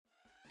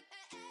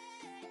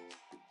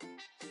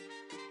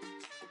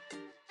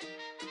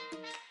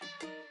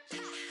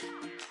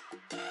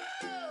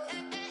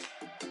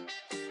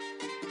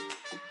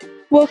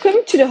Welcome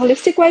to the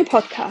Holistic Way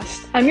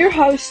podcast. I'm your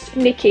host,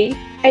 Nikki,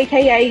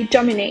 aka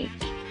Dominique,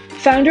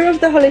 founder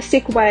of the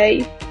Holistic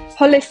Way,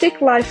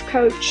 holistic life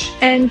coach,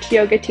 and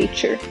yoga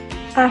teacher.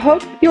 I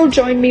hope you'll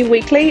join me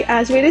weekly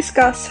as we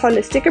discuss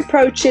holistic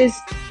approaches,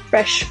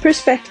 fresh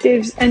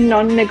perspectives, and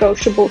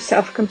non-negotiable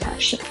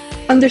self-compassion.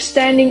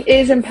 Understanding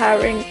is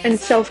empowering, and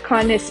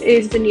self-kindness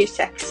is the new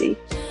sexy.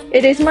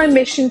 It is my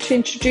mission to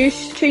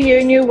introduce to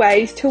you new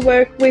ways to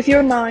work with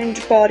your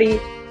mind, body,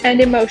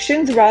 and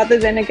emotions rather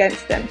than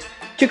against them,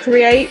 to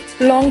create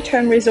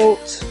long-term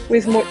results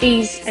with more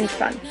ease and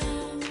fun.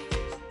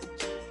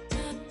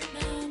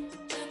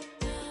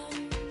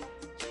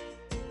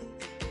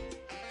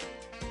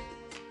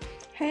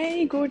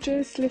 Hey,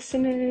 gorgeous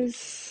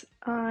listeners.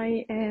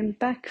 I am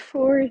back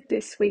for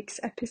this week's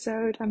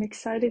episode. I'm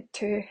excited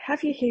to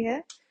have you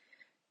here.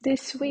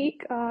 This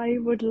week, I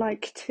would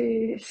like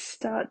to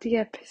start the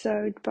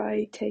episode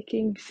by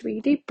taking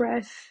 3 deep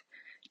breaths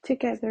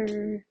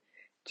together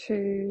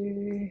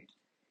to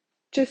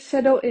just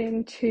settle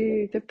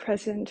into the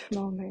present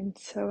moment.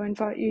 So I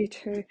invite you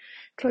to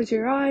close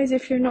your eyes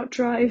if you're not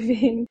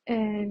driving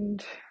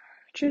and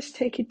just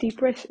take a deep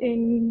breath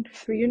in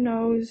through your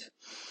nose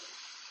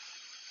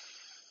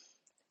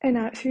and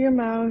out through your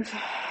mouth.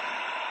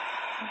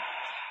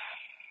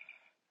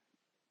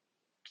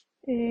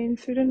 In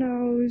through the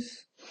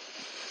nose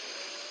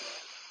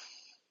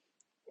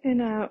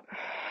and out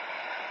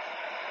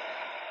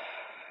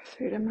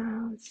through the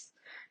mouth.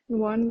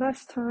 One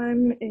last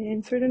time,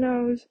 in through the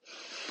nose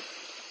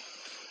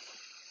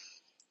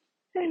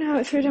and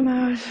out through the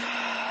mouth.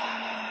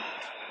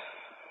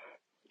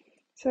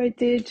 So I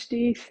did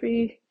the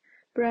 3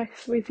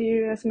 breaths with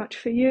you as much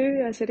for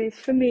you as it is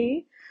for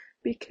me,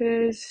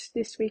 because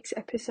this week's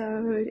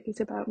episode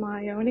is about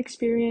my own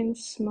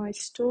experience, my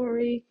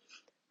story.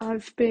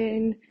 I've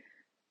been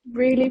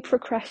really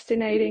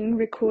procrastinating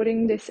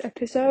recording this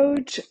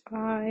episode.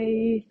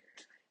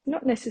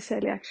 Not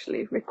necessarily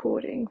actually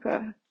recording,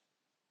 but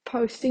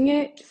posting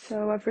it.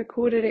 So I've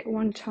recorded it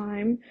one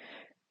time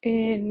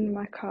in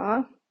my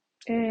car,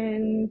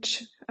 and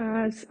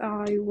as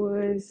I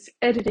was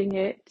editing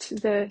it,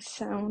 the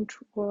sound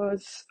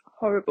was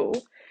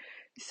horrible.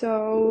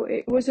 So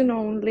it wasn't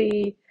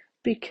only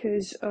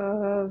because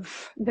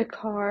of the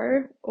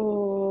car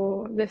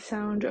or the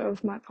sound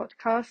of my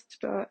podcast,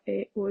 but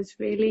it was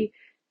really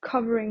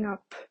covering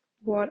up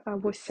what I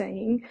was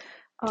saying.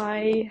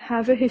 I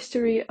have a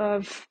history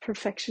of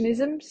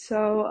perfectionism,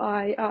 so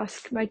I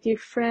asked my dear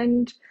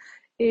friend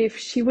if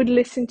she would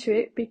listen to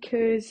it,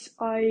 because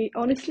I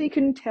honestly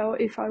couldn't tell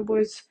if I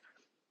was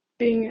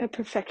being a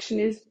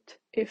perfectionist,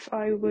 if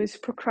I was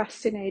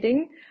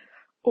procrastinating,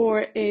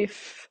 or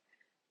if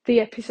the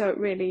episode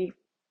really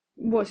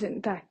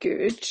wasn't that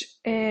good.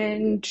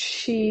 And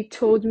she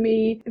told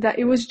me that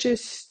it was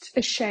just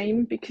a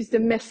shame because the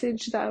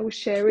message that I was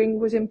sharing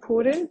was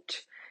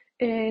important,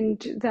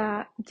 and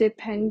that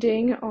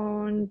depending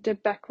on the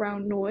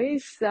background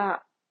noise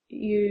that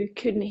you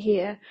couldn't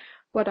hear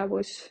what I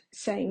was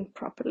saying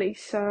properly.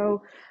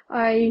 So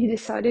I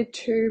decided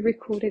to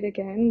record it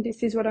again.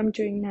 This is what I'm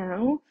doing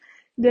now.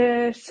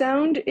 The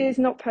sound is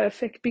not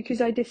perfect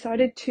because I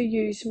decided to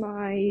use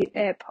my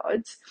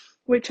AirPods,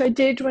 which I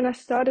did when I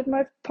started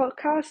my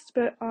podcast,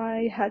 but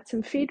I had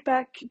some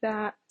feedback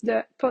that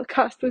the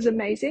podcast was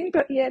amazing,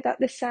 but yeah, that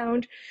the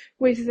sound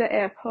with the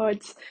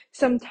AirPods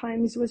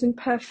sometimes wasn't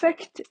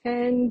perfect.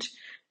 And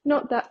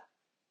not that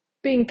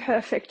being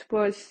perfect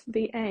was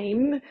the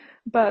aim,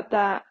 but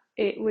that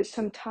it was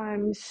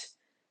sometimes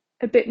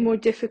a bit more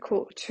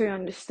difficult to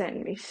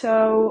understand me.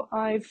 So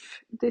I've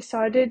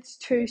decided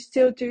to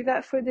still do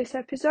that for this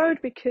episode,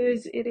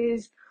 because it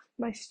is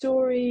my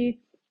story,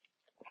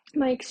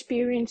 my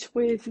experience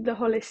with the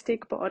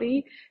holistic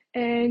body,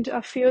 and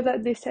I feel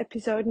that this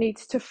episode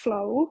needs to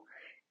flow,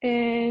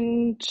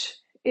 and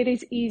it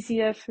is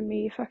easier for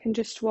me if I can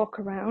just walk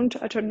around.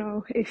 I don't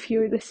know if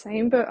you're the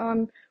same, but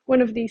I'm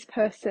one of these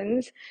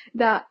persons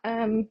that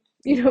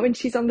when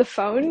she's on the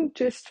phone,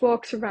 just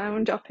walks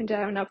around up and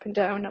down, up and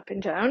down, up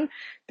and down,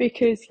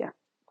 because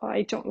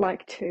I don't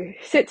like to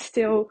sit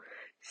still.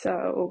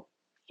 So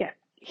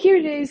here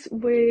it is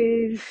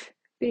with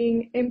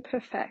being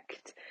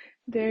imperfect.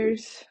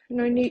 There's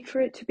no need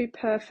for it to be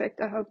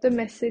perfect. I hope the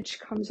message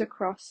comes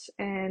across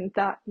and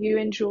that you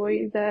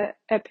enjoy the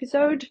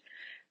episode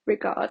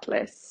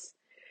regardless.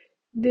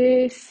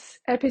 This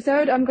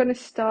episode, I'm going to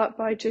start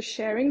by just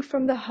sharing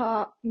from the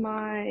heart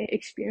my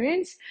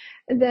experience,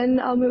 and then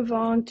I'll move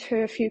on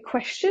to a few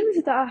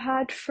questions that I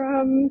had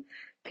from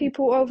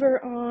people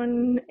over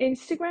on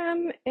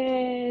Instagram,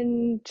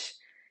 and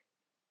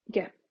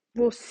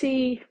we'll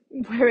see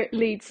where it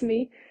leads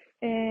me.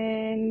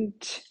 And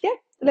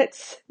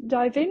let's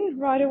dive in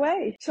right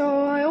away.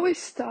 So I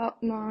always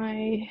start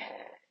my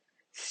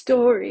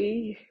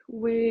story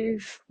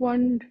with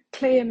one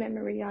clear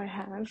memory I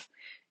have,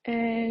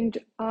 and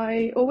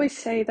I always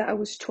say that I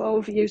was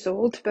 12 years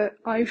old, but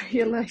I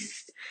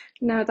realized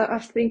now that I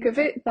think of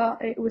it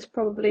that it was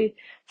probably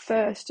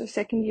first or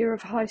second year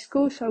of high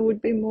school, so I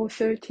would be more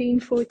 13,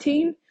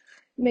 14,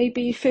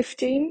 maybe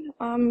 15.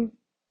 I'm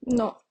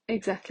not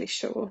exactly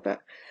sure, but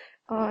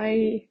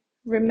I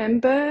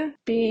remember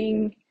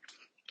being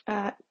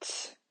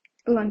at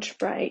lunch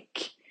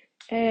break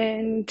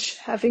and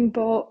having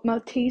bought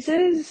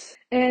Maltesers,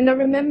 and I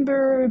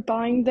remember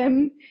buying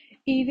them,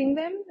 eating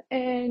them,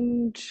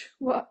 and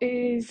what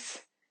is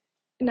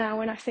now,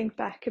 when I think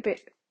back, a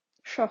bit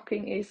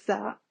shocking is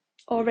that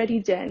already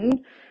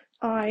then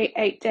I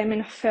ate them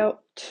and I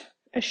felt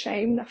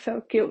ashamed, I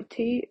felt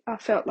guilty, I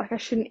felt like I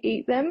shouldn't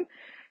eat them.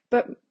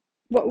 But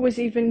what was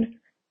even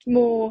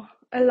more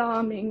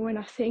alarming when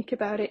I think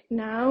about it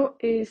now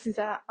is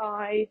that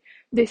I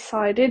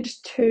decided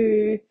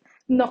to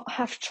not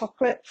have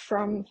chocolate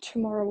from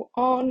tomorrow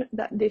on,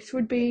 that this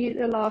would be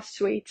the last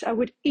sweets I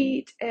would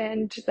eat,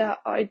 and that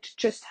I'd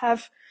just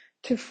have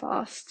to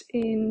fast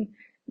in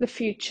the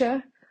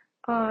future.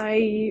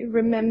 I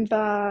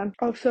remember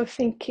also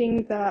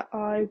thinking that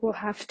I will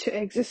have to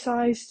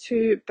exercise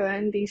to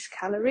burn these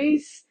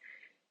calories.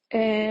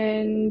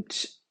 And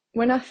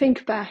when I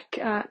think back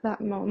at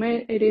that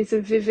moment, it is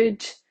a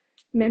vivid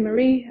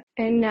memory.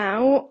 And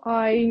now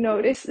I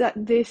notice that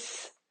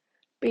this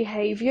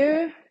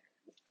behavior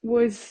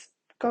was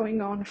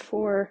going on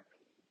for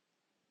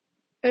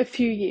a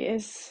few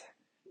years.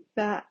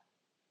 That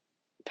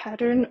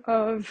pattern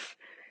of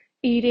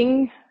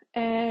eating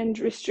and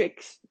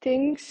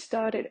restricting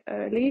started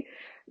early.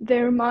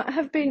 There might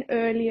have been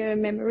earlier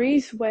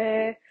memories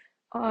where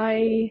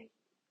I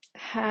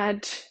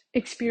had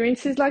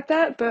experiences like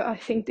that, but I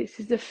think this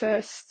is the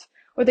first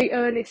or the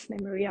earliest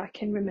memory I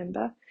can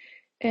remember.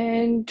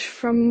 And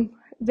from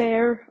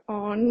there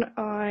on,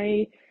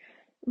 I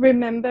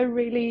remember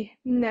really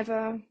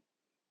never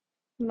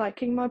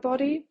liking my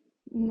body.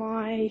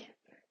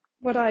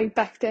 What I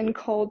back then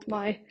called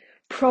my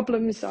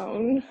problem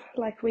zone,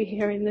 like we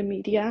hear in the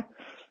media,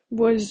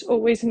 was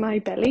always my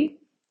belly.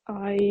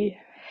 I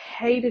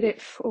hated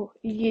it for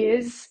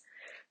years.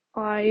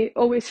 I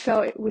always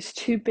felt it was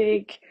too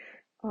big.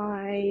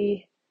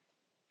 I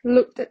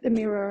looked at the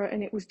mirror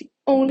and it was the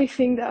only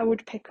thing that I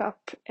would pick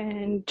up,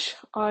 and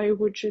I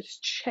would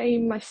just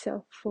shame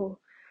myself for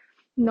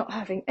not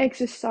having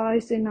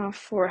exercised enough,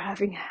 for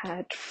having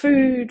had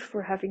food,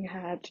 for having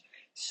had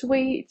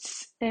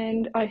sweets.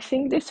 And I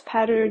think this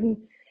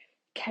pattern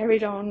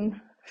carried on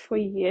for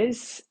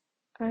years.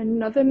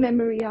 Another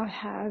memory I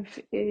have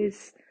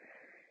is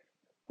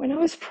when I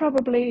was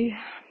probably,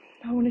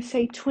 I want to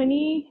say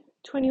 20,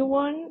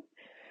 21,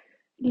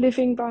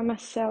 living by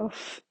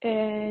myself,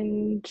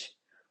 and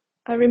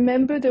I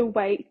remember the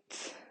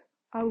weight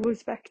I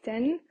was back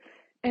then,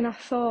 and I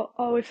thought,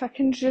 oh, if I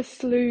can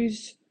just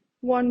lose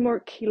 1 more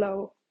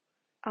kilo,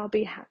 I'll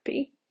be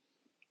happy.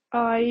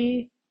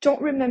 I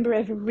don't remember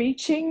ever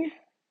reaching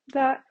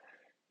that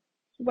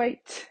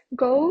weight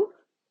goal.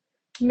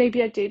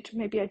 Maybe I did,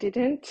 maybe I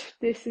didn't.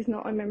 This is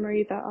not a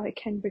memory that I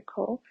can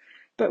recall.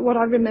 But what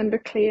I remember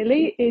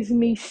clearly is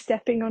me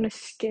stepping on a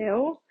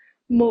scale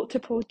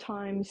multiple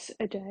times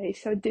a day.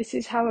 So this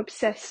is how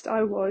obsessed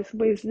I was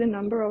with the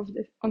number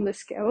on the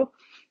scale,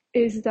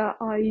 is that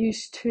I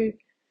used to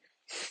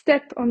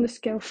step on the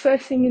scale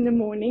first thing in the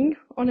morning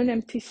on an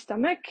empty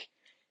stomach.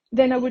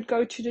 Then I would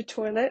go to the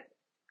toilet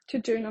to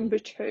do number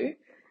 2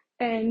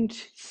 and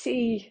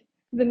see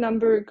the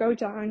number go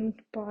down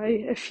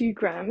by a few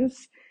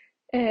grams,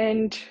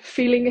 and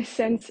feeling a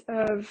sense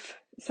of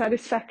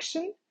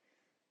satisfaction.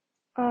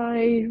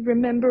 I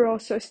remember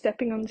also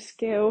stepping on the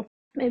scale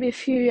maybe a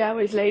few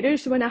hours later,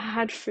 so when I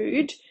had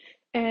food,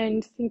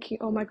 and thinking,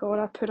 oh my God,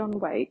 I put on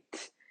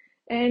weight.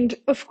 And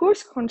of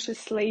course,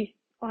 consciously,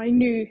 I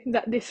knew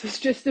that this was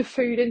just the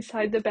food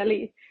inside the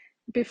belly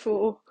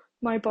before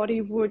my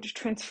body would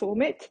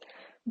transform it.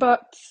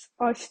 But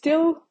I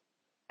still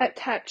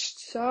attached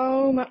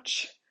so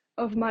much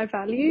of my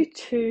value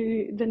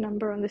to the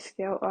number on the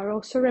scale. I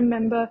also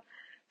remember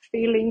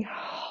feeling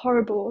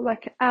horrible,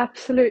 like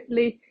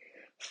absolutely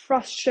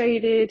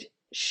frustrated,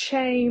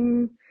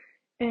 shame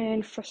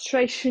and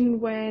frustration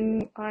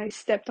when I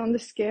stepped on the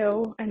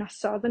scale and I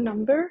saw the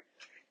number.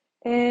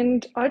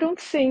 And I don't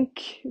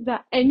think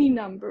that any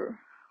number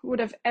would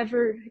have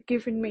ever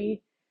given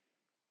me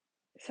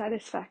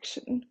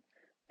satisfaction,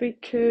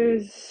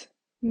 because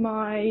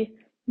my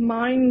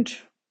mind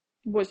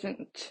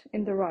wasn't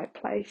in the right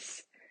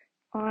place.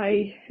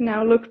 I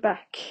now look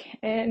back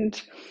and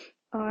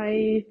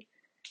I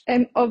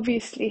am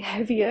obviously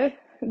heavier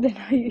than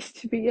I used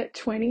to be at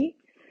 20.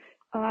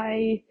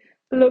 I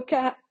look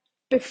at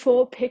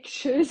before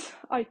pictures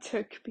I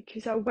took,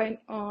 because I went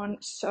on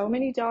so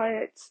many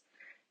diets,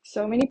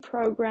 so many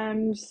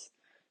programs,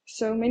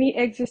 so many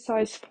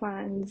exercise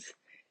plans,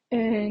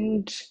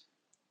 and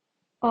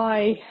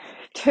I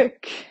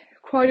took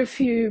quite a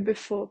few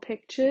before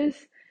pictures.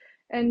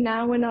 And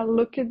now when I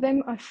look at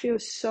them, I feel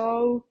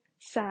so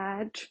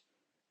sad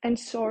and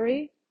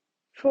sorry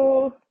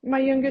for my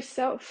younger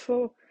self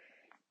for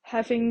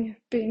having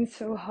been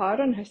so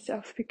hard on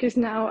herself, because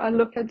now I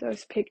look at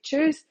those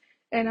pictures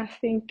and I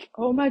think,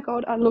 oh my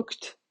God, I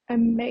looked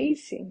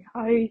amazing.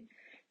 I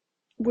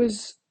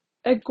was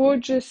a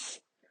gorgeous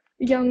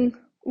young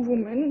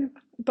woman,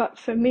 but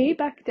for me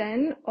back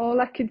then,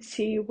 all I could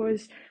see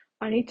was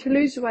I need to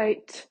lose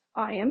weight,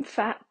 I am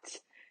fat,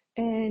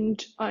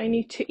 and I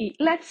need to eat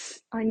less,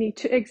 I need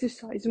to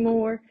exercise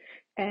more,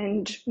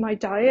 and my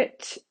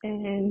diet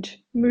and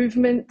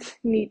movement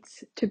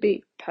needs to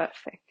be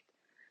perfect.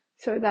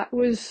 So that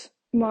was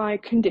my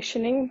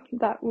conditioning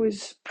that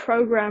was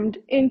programmed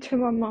into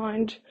my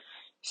mind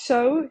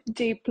so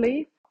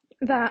deeply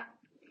that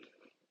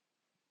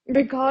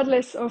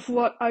regardless of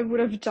what I would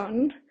have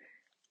done,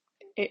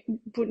 it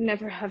would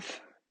never have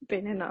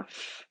been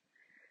enough.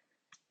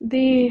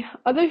 The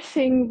other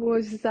thing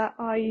was that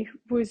I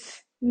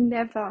was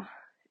never,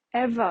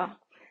 ever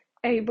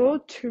able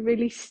to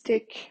really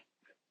stick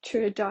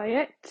to a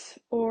diet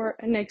or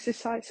an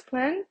exercise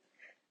plan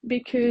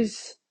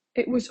because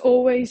it was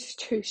always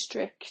too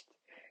strict.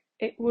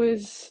 It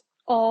was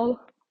all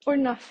or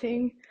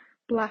nothing,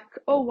 black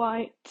or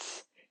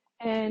white,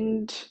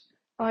 and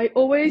I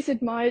always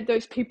admired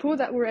those people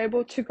that were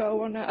able to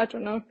go on a, I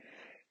don't know,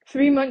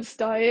 3 months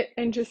diet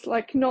and just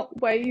like not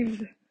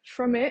wave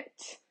from it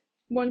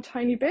one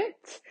tiny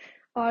bit.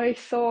 I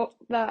thought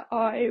that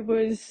I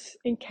was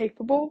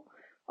incapable.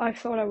 I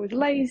thought I was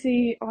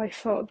lazy. I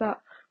thought that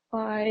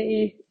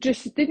I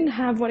just didn't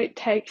have what it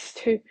takes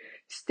to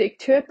stick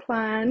to a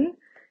plan,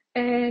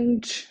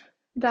 and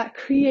that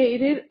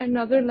created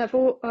another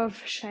level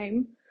of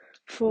shame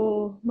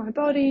for my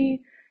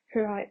body,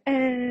 who I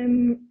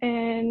am,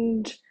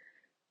 and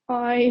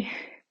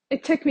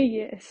it took me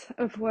years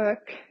of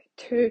work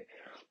to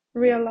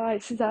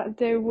realize that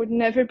there would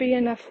never be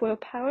enough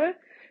willpower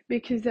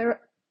because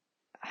there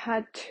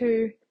had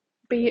to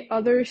be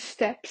other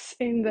steps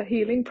in the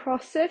healing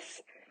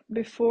process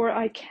before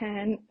I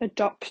can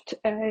adopt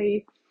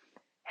a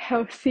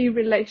healthy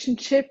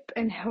relationship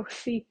and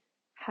healthy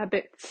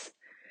habits.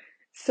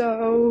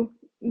 So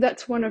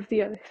that's one of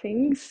the other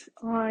things.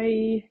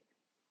 I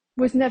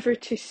was never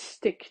to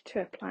stick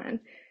to a plan,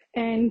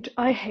 and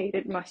I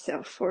hated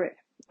myself for it.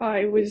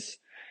 I was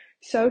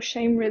so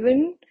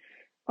shame-ridden.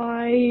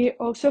 I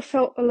also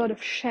felt a lot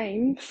of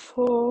shame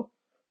for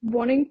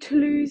wanting to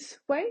lose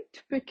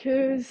weight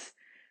because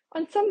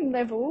on some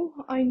level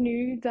I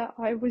knew that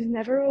I was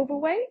never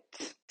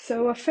overweight.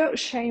 So I felt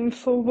shame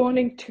for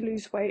wanting to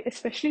lose weight,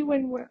 especially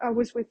when I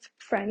was with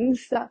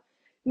friends that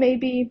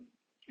maybe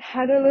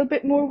had a little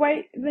bit more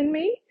weight than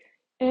me,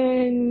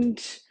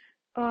 and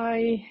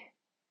I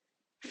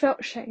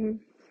felt shame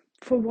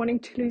for wanting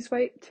to lose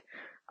weight.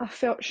 I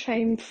felt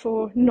shame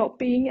for not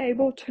being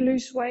able to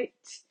lose weight.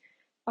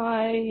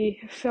 I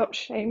felt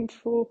shame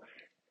for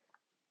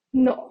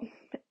not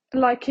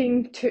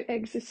liking to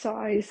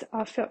exercise.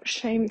 I felt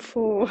shame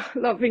for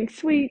loving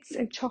sweets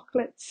and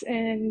chocolates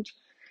and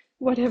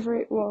whatever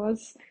it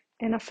was.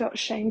 And I felt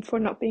shame for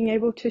not being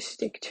able to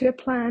stick to a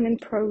plan and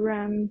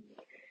program.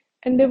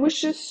 And there was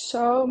just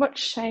so much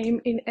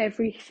shame in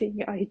everything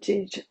I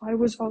did. I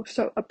was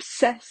also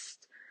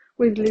obsessed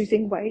with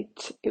losing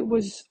weight. It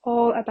was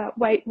all about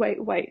weight,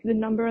 the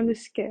number on the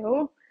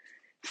scale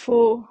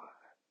for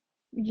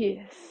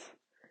years.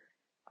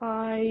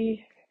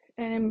 I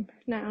am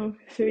now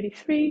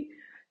 33,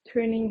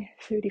 turning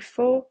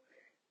 34,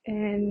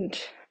 and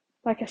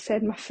like I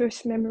said, my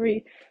first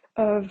memory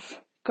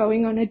of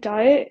going on a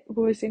diet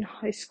was in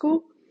high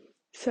school.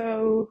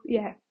 So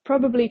yeah,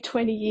 probably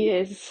 20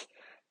 years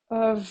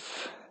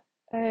of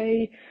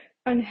a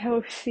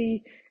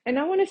unhealthy, and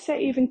I want to say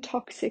even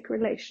toxic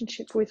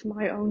relationship with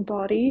my own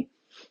body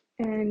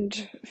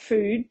and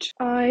food.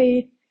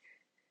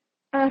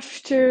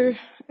 After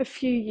a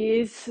few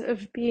years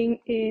of being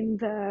in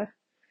the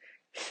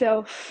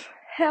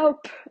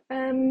self-help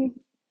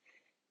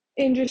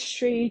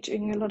industry,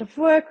 doing a lot of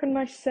work on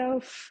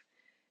myself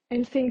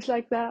and things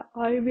like that,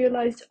 I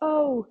realized,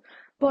 oh,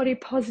 body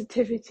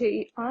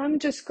positivity. I'm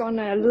just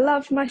gonna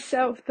love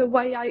myself the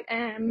way I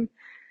am.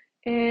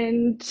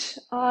 And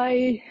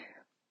I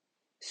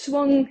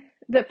swung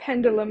the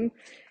pendulum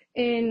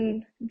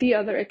in the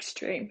other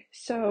extreme.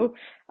 So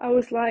I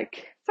was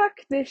like, fuck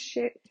this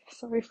shit,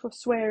 sorry for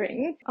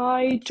swearing.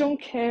 I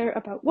don't care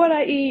about what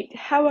I eat,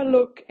 how I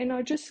look, and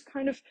I just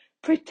kind of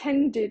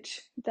pretended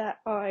that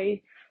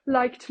I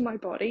liked my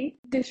body.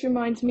 This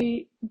reminds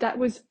me, that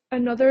was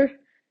another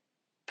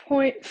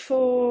point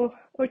for,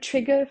 or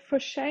trigger for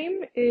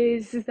shame,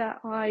 is that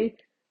I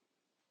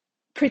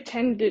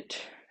pretended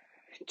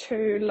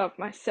to love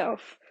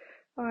myself.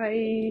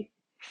 I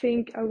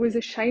think I was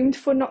ashamed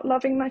for not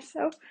loving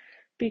myself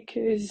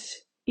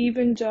because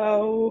even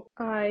though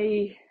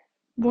I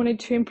wanted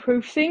to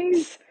improve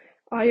things,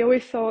 I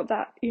always thought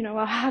that,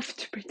 I have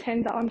to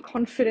pretend that I'm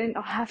confident,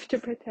 I have to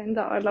pretend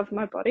that I love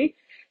my body.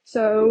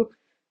 So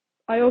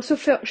I also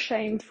felt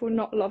shame for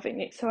not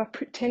loving it. So I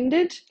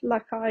pretended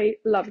like I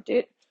loved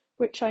it,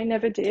 which I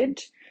never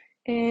did.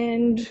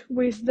 And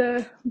with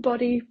the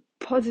body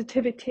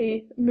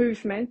positivity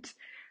movement,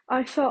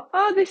 I thought,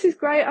 oh, this is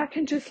great. I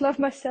can just love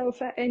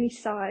myself at any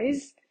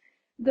size.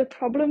 The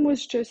problem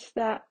was just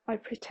that I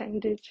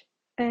pretended.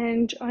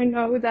 And I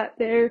know that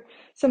there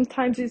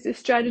sometimes is a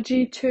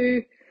strategy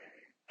to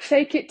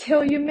fake it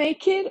till you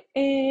make it,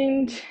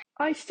 and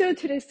I still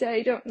to this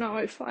day don't know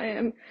if I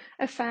am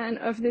a fan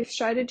of this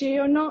strategy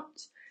or not.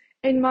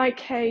 in my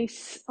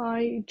case,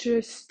 I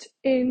just,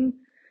 in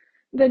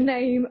the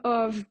name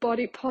of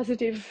body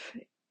positive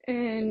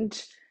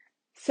and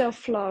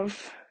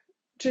self-love,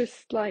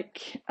 just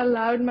like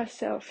allowed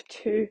myself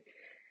to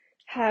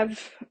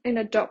have and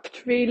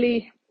adopt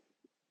really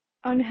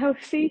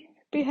unhealthy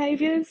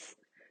behaviors.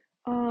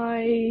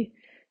 I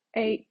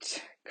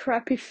ate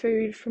crappy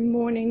food from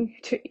morning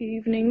to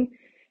evening,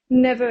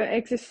 never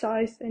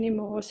exercised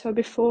anymore. So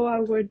before I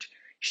would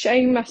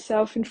shame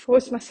myself and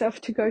force myself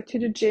to go to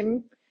the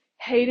gym,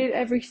 hated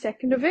every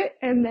second of it.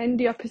 And then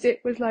the opposite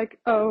was like,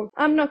 oh,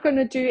 I'm not going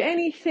to do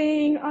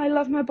anything. I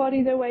love my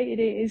body the way it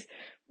is,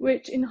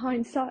 which in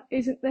hindsight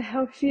isn't the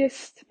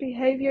healthiest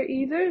behavior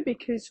either,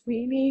 because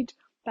we need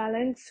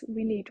balance,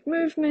 we need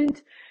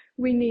movement,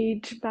 we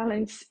need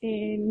balance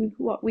in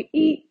what we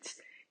eat.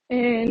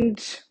 And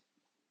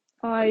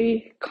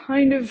I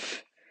kind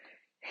of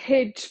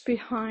hid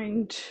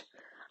behind,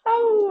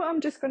 oh, I'm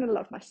just going to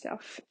love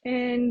myself.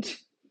 And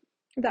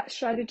that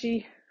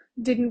strategy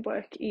didn't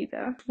work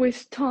either.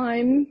 With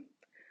time,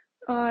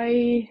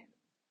 I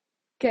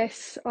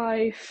guess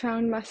I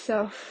found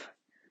myself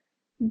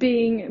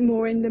being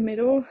more in the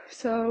middle.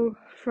 So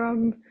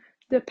from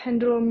the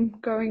pendulum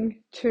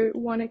going to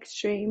one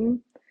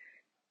extreme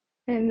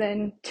and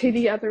then to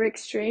the other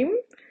extreme,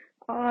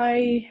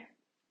 I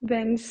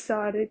then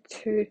started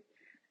to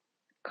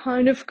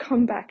kind of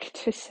come back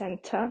to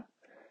center.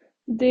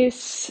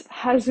 This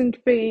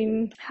hasn't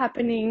been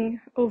happening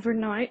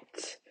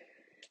overnight.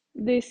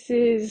 This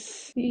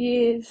is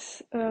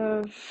years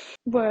of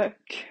work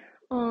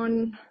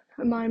on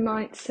my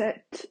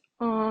mindset,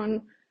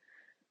 on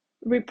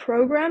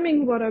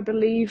reprogramming what I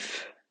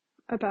believe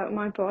about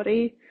my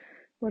body,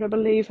 what I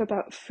believe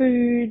about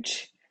food,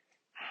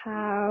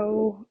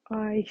 how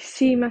I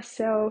see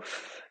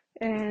myself,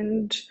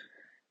 and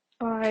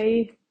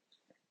I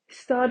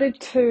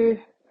started to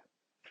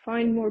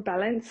find more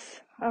balance.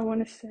 I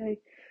want to say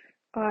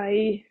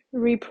I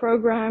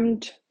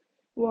reprogrammed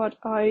what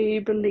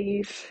I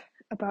believe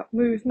about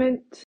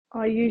movement.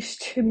 I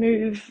used to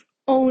move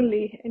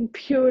only and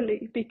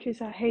purely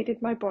because I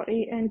hated my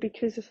body and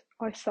because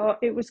I thought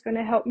it was going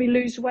to help me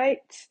lose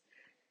weight.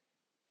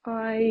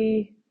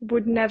 I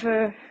would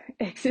never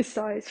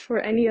exercise for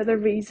any other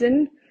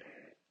reason.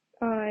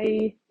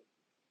 I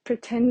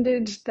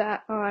pretended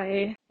that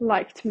I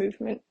liked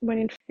movement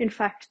when in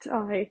fact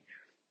I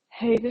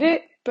hated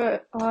it,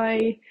 but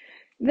I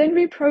then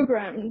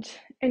reprogrammed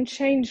and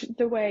changed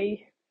the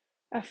way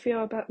I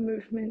feel about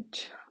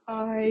movement.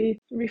 I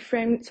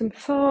reframed some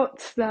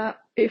thoughts that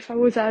if I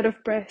was out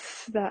of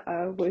breath, that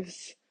I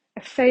was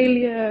a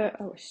failure,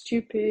 I was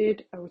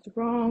stupid, I was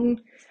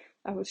wrong,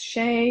 I was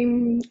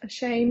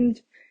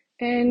ashamed,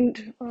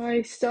 and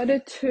I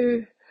started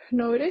to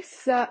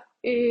notice that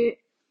it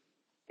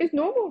is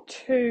normal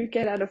to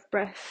get out of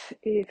breath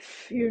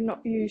if you're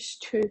not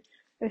used to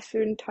a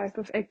certain type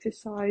of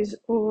exercise,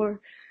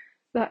 or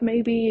that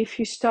maybe if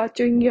you start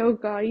doing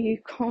yoga, you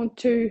can't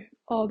do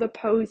all the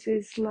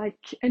poses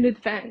like an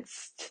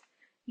advanced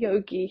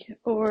yogi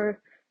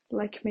or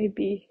like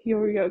maybe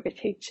your yoga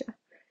teacher.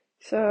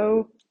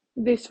 So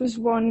this was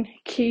one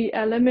key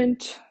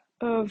element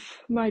of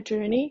my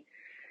journey.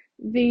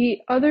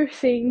 The other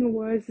thing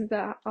was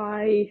that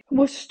I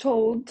was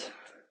told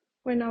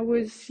when I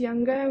was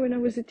younger, when I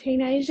was a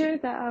teenager,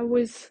 that I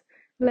was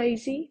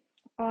lazy.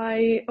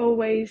 I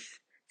always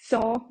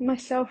saw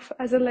myself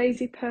as a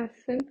lazy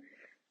person,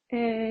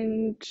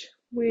 and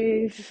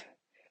with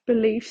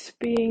beliefs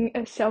being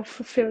a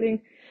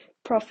self-fulfilling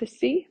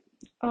prophecy,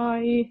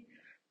 I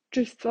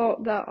just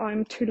thought that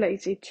I'm too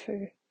lazy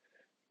to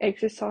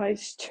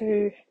exercise,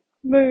 to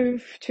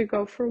move, to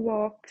go for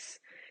walks,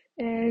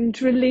 and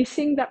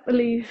releasing that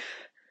belief,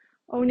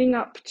 owning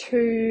up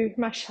to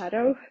my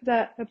shadow,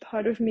 that a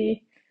part of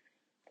me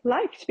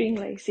liked being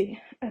lazy,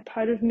 a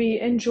part of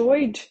me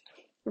enjoyed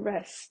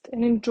rest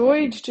and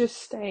enjoyed just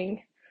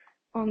staying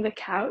on the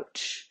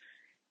couch.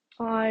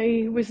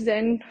 I was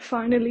then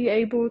finally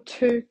able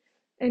to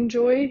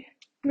enjoy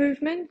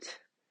movement.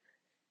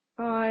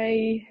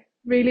 I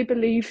really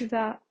believe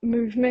that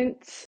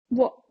movement,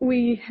 what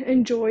we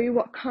enjoy,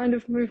 what kind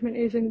of movement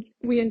is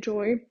we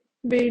enjoy,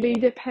 really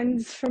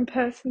depends from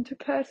person to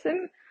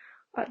person.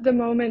 At the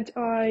moment,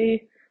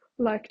 I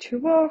like to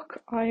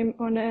walk. I'm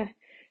on a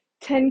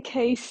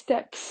 10k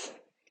steps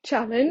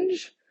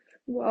challenge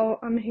while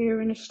I'm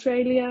here in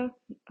Australia.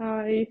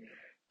 I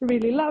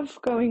really love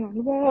going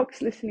on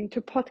walks, listening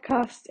to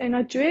podcasts, and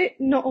I do it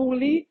not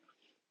only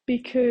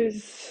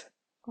because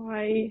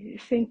I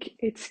think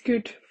it's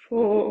good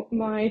for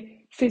my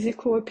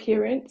physical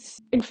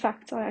appearance. In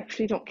fact, I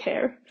actually don't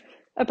care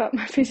about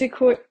my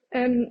physical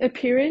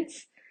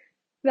appearance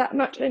that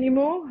much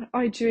anymore.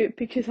 I do it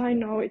because I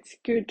know it's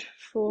good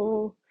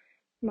for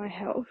my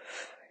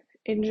health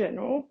in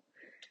general.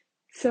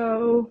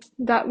 So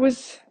that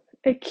was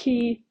a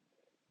key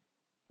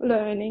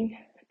learning,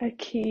 a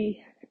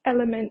key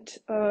element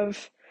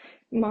of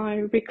my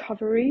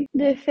recovery.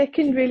 The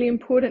second really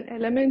important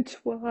element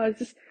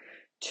was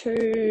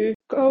to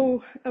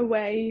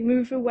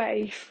move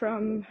away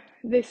from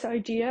this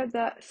idea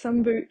that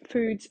some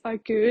foods are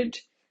good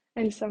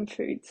and some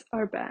foods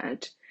are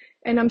bad.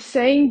 And I'm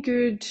saying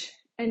good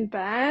and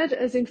bad,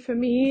 as in for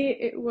me,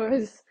 it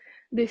was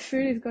this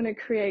food is going to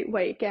create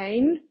weight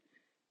gain,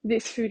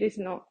 this food is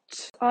not.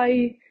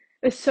 I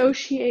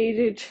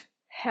associated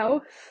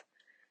health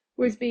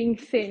with being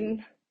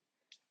thin,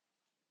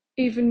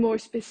 even more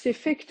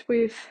specific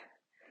with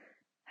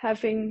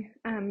having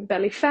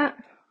belly fat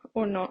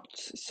or not.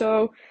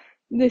 So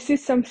this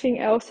is something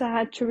else I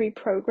had to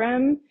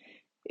reprogram,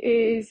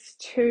 is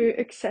to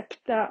accept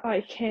that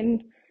I can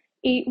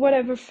eat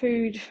whatever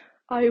food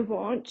I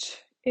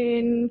want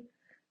in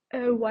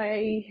a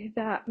way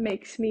that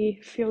makes me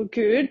feel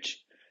good.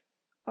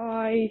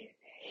 I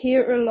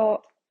hear a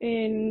lot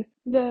in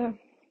the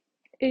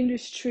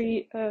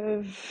industry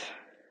of,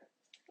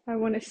 I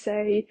want to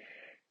say,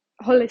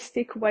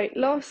 holistic weight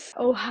loss.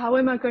 Oh, how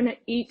am I going to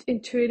eat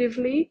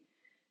intuitively?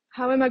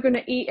 How am I going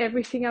to eat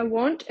everything I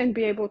want and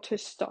be able to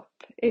stop?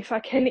 If I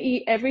can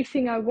eat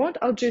everything I want,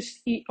 I'll just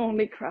eat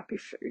only crappy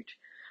food,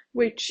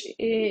 which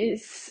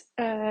is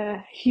a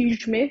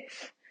huge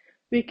myth,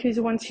 because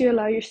once you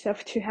allow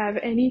yourself to have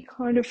any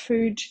kind of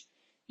food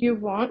you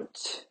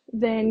want,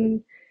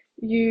 then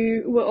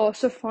you will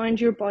also find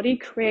your body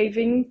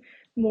craving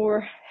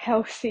more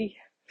healthy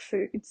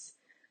foods.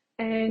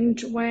 And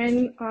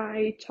when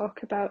I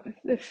talk about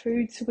the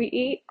foods we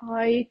eat,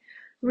 I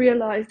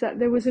realized that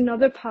there was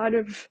another part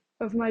of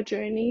my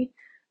journey,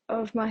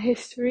 of my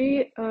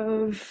history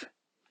of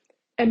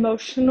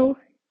emotional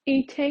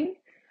eating.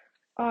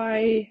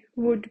 I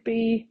would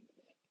be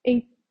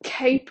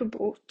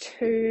incapable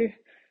to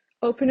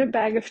open a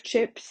bag of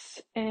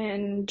chips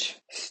and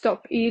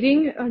stop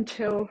eating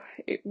until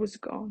it was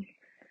gone.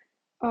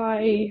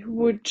 I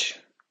would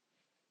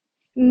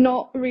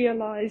not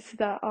realize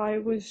that I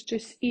was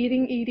just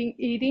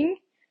eating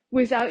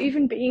without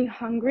even being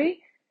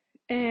hungry,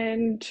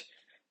 and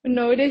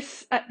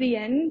notice at the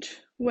end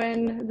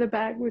when the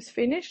bag was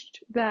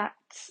finished that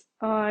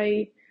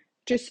I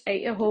just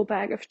ate a whole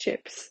bag of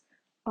chips.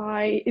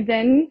 I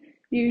then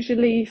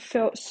usually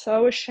felt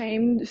so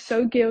ashamed,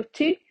 so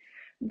guilty,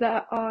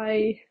 that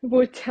I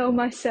would tell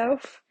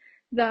myself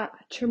that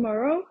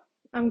tomorrow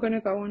I'm going to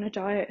go on a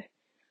diet.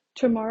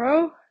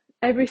 Tomorrow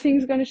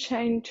everything's going to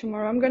change.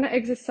 Tomorrow I'm going to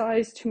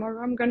exercise.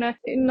 Tomorrow I'm going to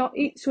not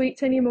eat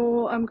sweets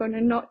anymore. I'm going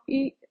to not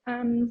eat,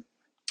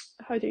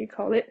 how do you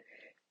call it?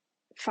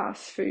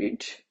 Fast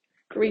food,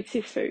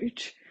 greasy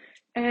food.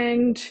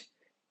 And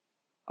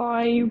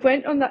I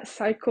went on that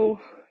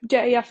cycle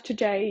day after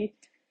day,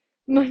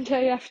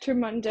 Monday after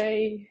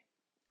Monday,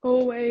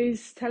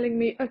 always telling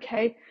me,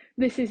 okay,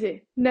 this is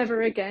it,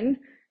 never again.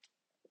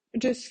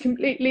 Just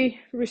completely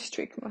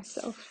restrict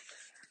myself.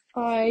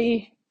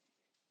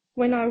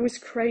 When I was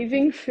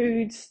craving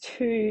foods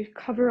to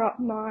cover up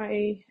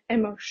my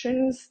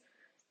emotions,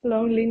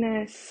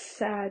 loneliness,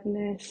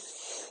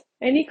 sadness,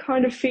 any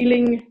kind of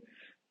feeling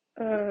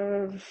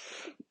of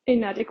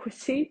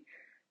inadequacy,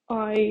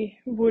 I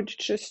would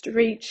just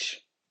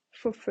reach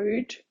for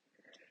food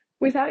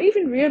without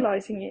even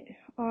realizing it.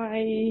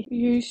 I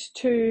used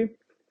to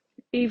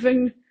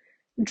even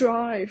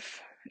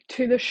drive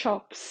to the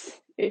shops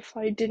if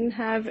I didn't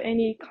have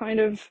any kind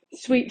of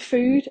sweet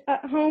food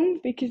at home,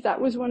 because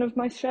that was one of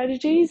my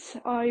strategies.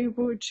 I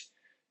would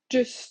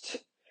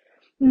just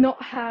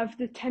not have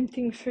the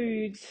tempting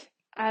foods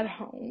at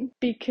home,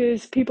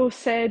 because people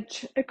said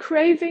a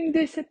craving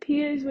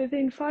disappears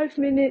within 5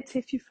 minutes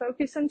if you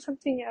focus on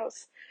something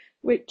else,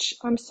 which,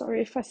 I'm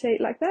sorry if I say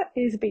it like that,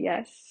 is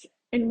BS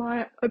in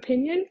my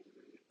opinion.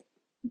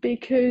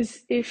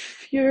 Because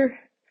if you're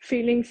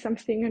feeling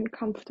something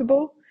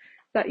uncomfortable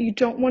that you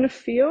don't want to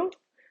feel,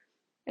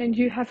 and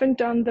you haven't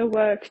done the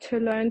work to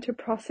learn to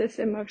process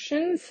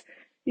emotions,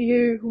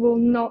 you will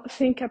not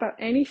think about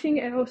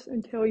anything else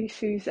until you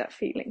soothe that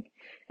feeling.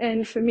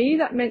 And for me,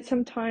 that meant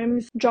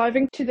sometimes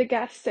driving to the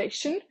gas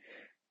station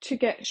to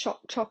get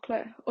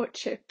chocolate or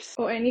chips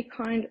or any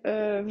kind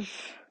of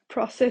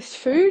processed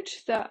food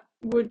that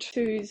would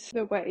soothe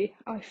the way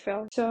I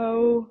felt.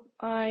 So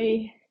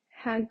I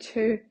had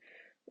to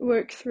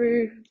work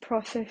through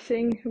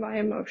processing my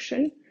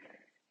emotion.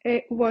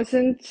 It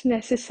wasn't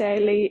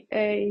necessarily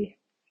a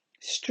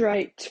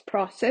straight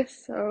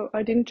process, so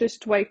I didn't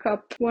just wake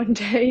up one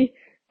day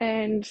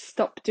and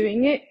stop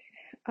doing it.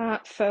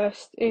 At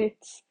first,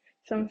 it's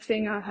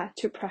something I had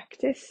to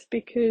practice,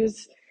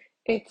 because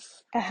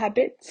it's a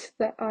habit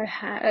that I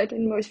had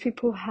and most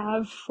people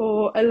have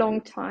for a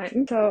long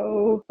time.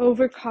 So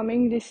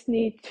overcoming this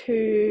need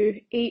to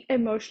eat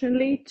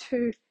emotionally,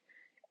 to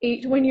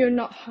eat when you're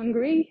not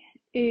hungry,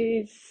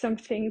 is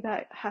something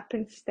that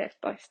happens step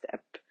by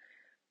step.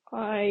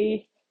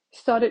 I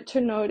started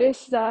to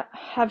notice that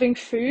having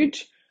food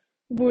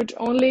would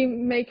only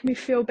make me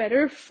feel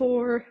better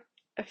for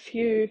a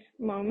few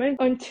moments,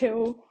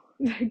 until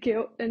the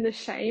guilt and the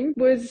shame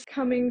was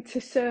coming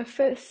to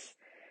surface.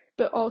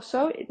 But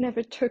also, it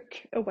never took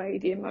away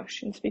the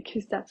emotions,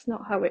 because that's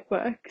not how it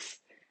works.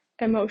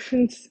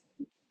 Emotions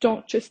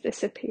don't just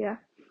disappear.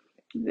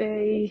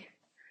 They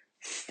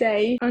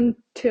stay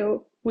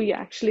until we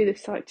actually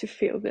decide to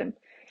feel them.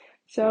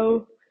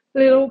 So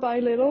little by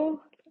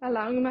little,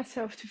 allowing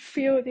myself to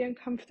feel the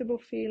uncomfortable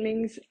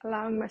feelings,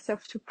 allowing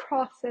myself to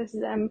process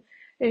them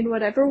in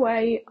whatever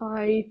way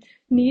I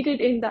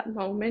needed in that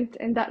moment.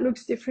 And that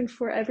looks different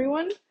for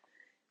everyone.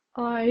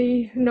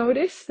 I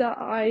noticed that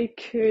I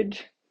could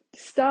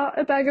start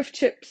a bag of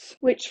chips,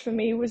 which for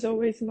me was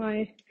always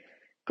my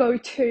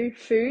go-to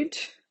food,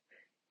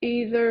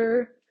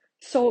 either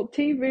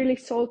salty, really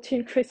salty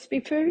and crispy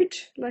food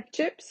like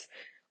chips,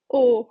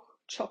 or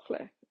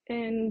chocolate.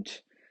 And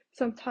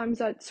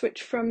sometimes I'd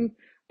switch from,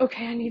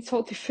 okay, I need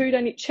salty food,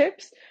 I need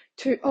chips,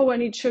 to, oh, I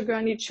need sugar,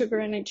 I need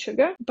sugar, I need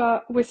sugar.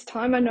 But with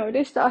time, I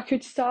noticed that I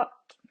could start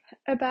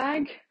a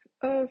bag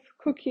of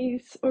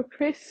cookies or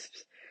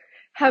crisps,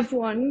 have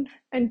one,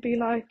 and be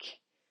like,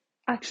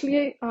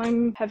 actually,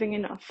 I'm having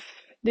enough.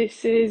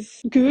 This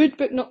is good,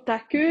 but not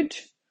that good.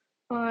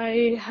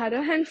 I had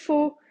a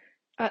handful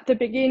at the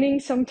beginning.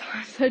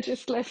 Sometimes I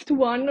just left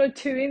one or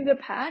two in the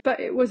pack, but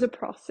it was a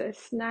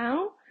process.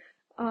 Now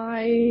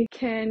I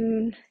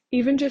can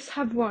even just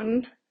have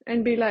one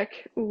and be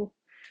like, oh,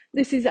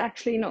 this is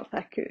actually not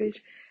that good.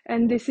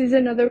 And this is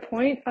another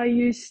point. I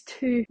used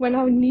to, when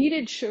I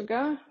needed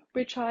sugar,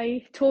 which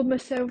I told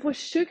myself was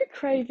sugar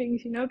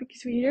cravings,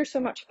 because we hear so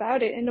much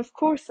about it. And of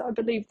course, I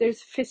believe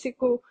there's a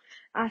physical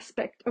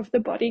aspect of the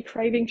body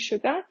craving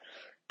sugar,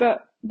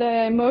 but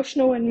the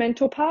emotional and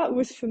mental part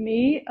was for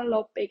me a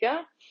lot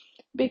bigger,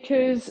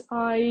 because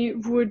I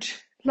would,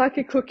 like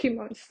a cookie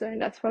monster,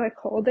 and that's what I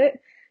called it.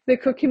 The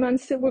cookie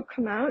monster would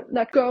come out,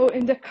 like go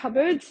in the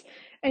cupboards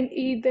and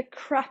eat the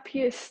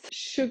crappiest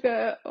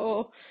sugar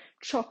or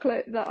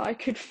chocolate that I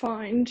could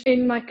find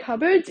in my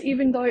cupboards,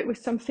 even though it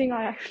was something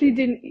I actually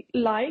didn't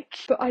like,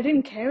 but I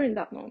didn't care in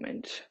that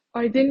moment.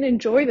 I didn't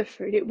enjoy the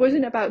food. It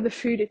wasn't about the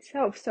food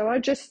itself. So I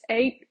just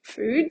ate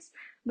foods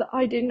that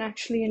I didn't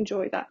actually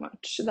enjoy that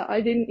much, that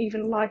I didn't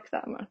even like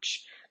that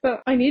much.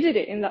 But I needed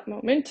it in that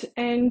moment.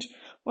 And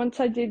once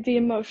I did the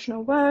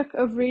emotional work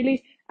of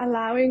really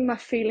allowing my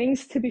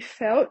feelings to be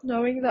felt,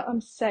 knowing that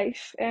I'm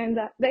safe and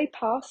that they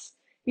pass.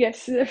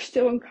 Yes, they're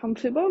still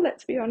uncomfortable,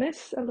 let's be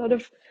honest. A lot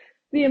of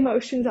the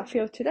emotions I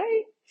feel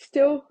today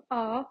still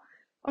are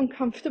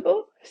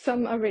uncomfortable.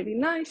 Some are really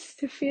nice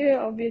to feel,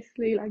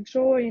 obviously, like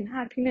joy and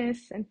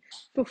happiness and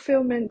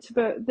fulfillment,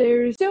 but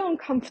there's still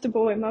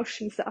uncomfortable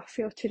emotions that I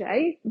feel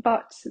today,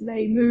 but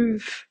they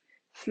move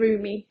through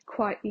me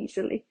quite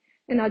easily.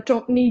 And I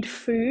don't need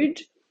food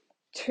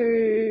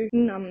to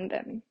numb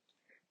them.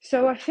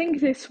 So I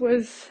think this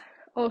was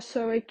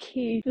also a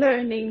key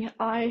learning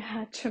I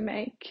had to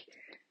make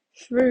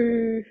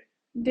through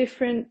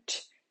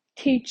different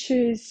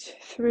teachers,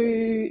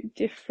 through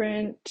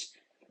different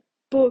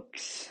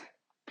books,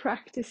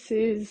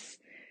 practices.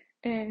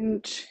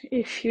 And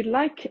if you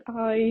like,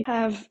 I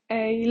have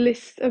a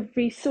list of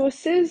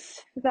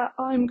resources that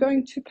I'm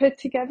going to put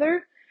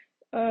together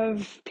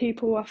of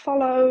people I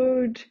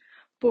followed,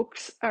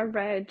 books I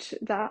read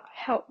that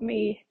helped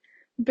me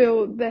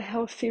build the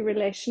healthy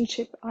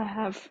relationship I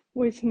have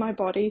with my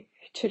body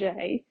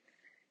today.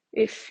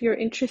 If you're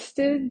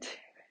interested,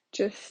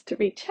 just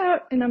reach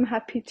out and I'm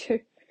happy to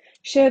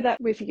share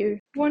that with you.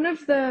 One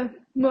of the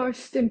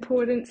most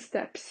important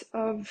steps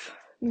of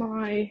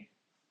my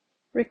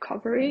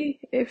recovery,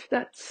 if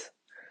that's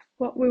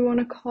what we want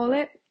to call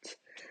it,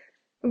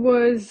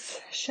 was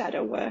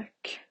shadow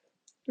work.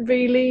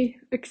 Really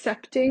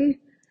accepting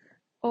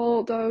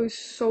all those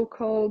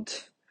so-called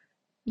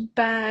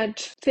bad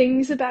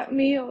things about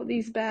me, or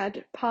these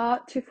bad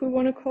parts, if we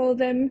want to call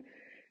them,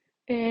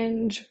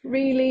 and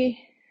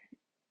really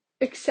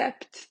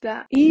accept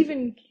that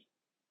even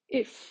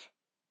if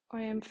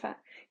I am fat,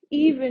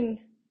 even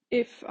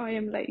if I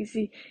am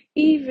lazy,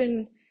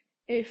 even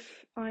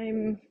if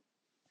I'm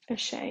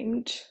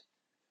ashamed,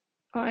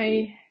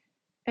 I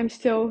am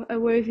still a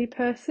worthy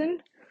person.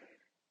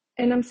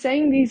 And I'm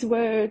saying these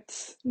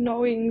words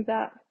knowing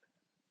that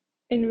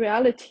in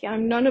reality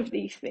I'm none of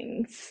these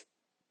things.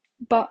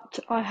 But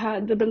I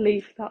had the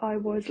belief that I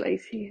was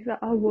lazy, that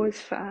I was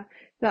fat,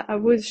 that I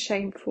was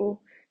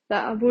shameful,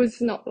 that I was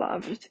not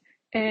loved.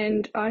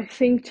 And I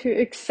think to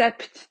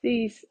accept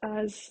these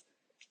as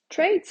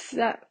traits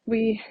that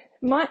we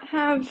might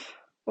have,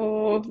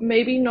 or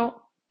maybe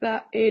not,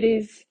 that it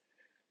is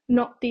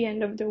not the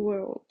end of the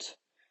world,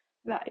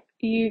 that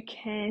you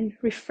can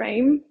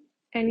reframe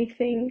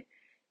anything,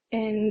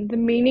 and the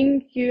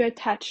meaning you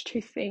attach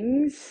to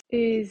things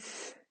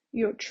is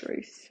your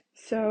truth.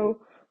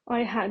 So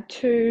I had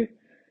to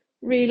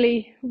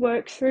really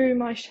work through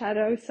my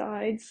shadow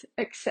sides,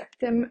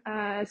 accept them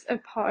as a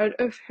part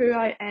of who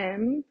I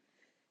am,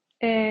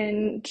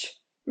 and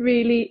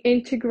really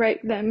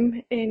integrate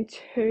them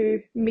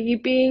into me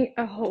being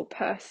a whole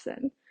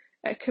person,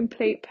 a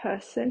complete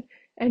person,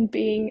 and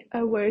being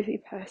a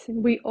worthy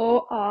person. We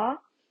all are,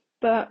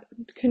 but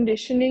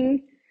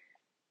conditioning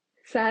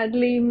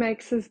sadly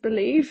makes us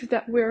believe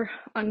that we're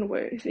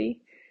unworthy.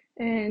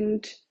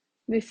 And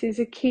this is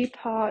a key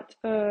part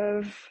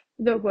of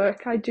the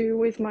work I do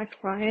with my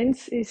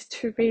clients, is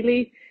to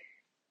really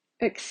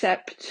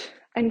accept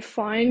and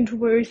find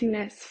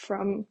worthiness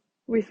from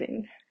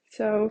within.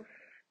 So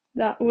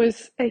that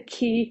was a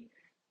key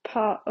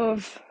part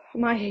of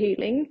my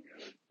healing.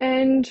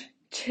 And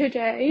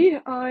today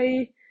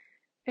I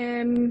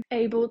am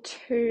able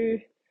to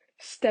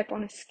step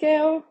on a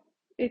scale.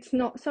 It's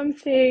not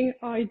something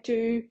I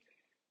do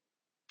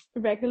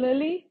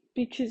regularly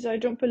because I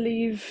don't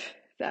believe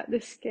that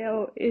the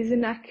scale is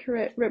an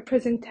accurate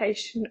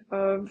representation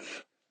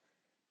of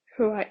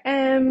who I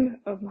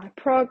am, of my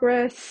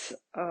progress,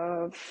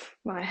 of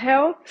my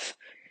health.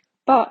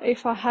 But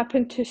if I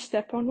happen to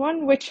step on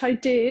one, which I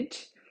did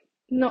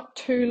not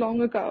too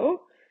long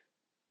ago,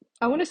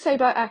 I want to say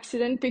by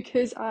accident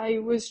because I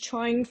was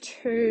trying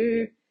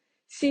to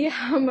see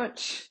how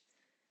much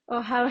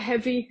or how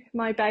heavy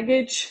my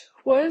baggage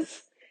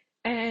was,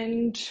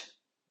 and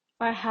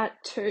I had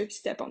to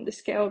step on the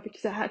scale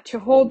because I had to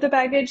hold the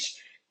baggage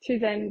to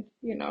then,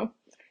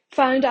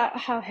 find out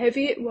how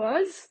heavy it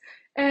was,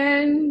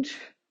 and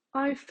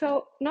I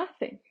felt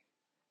nothing.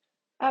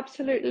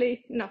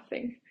 Absolutely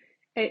nothing.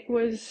 It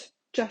was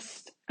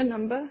just a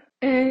number,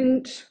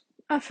 and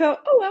I felt,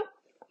 oh well,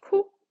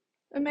 cool,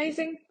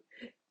 amazing,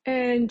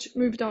 and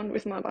moved on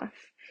with my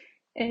life.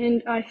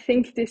 And I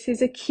think this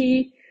is a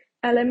key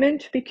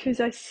element because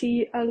I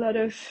see a lot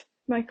of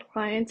my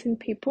clients and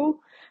people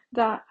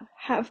that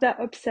have that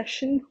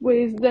obsession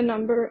with the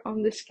number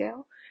on the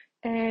scale.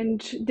 And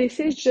this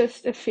is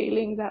just a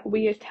feeling that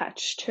we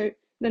attach to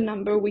the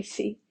number we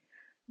see.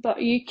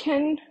 But you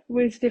can,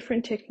 with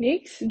different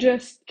techniques,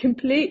 just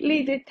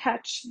completely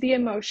detach the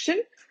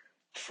emotion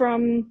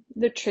from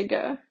the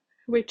trigger,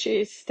 which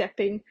is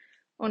stepping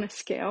on a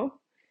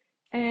scale.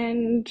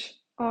 And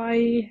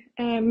I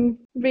am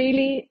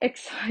really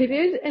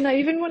excited, and I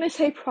even want to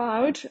say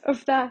proud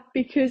of that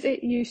because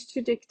it used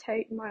to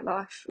dictate my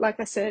life. Like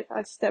I said,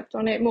 I stepped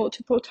on it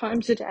multiple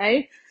times a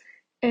day,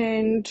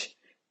 and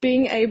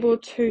being able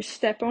to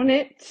step on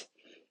it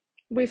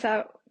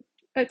without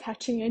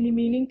attaching any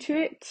meaning to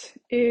it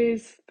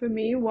is, for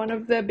me, one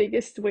of the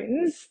biggest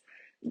wins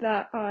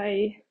that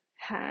I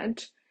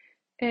had.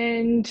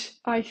 And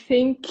I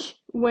think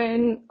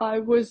when I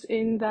was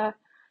in the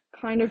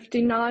kind of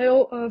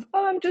denial of,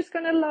 oh, I'm just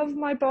going to love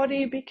my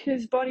body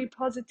because body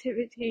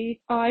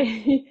positivity,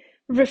 I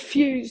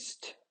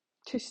refused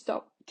to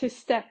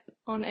step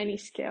on any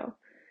scale,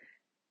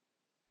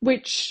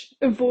 which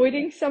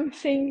avoiding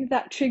something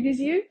that triggers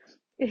you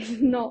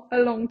is not a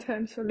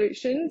long-term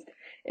solution.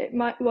 It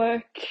might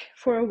work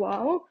for a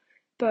while,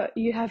 but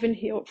you haven't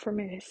healed from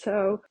it.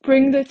 So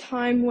bring the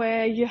time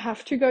where you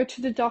have to go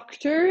to the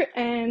doctor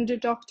and the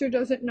doctor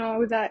doesn't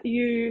know that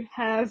you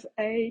have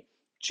a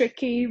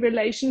tricky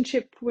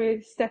relationship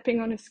with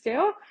stepping on a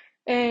scale,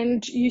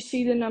 and you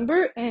see the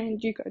number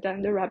and you go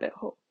down the rabbit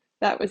hole.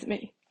 That was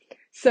me.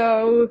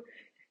 So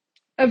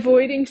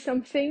avoiding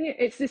something,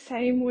 it's the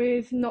same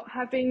with not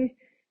having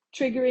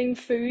triggering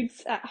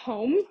foods at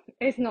home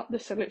is not the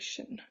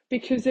solution,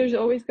 because there's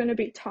always going to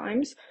be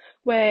times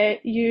where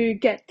you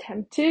get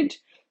tempted,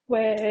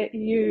 where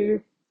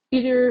you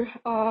either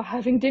are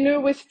having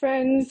dinner with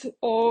friends,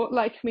 or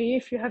like me,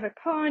 if you have a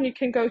car and you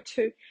can go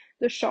to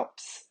the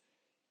shops,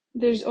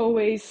 there's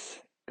always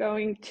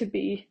going to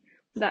be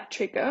that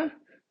trigger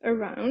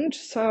around.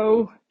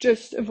 So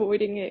just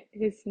avoiding it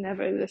is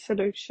never the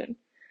solution.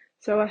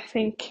 So I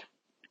think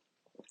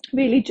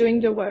really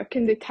doing the work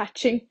and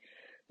detaching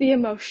the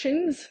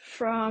emotions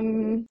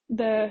from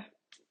the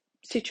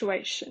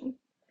situation.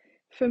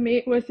 For me,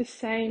 it was the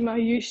same. I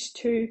used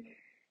to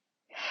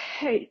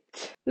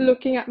hate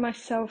looking at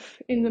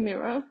myself in the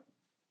mirror.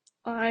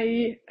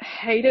 I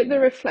hated the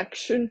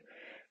reflection.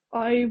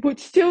 I would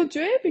still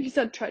do it because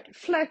I'd try to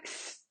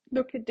flex,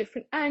 look at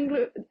different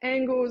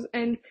angles,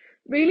 and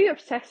really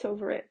obsess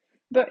over it.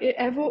 But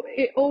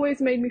it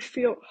always made me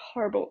feel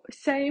horrible.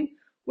 Same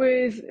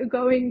with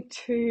going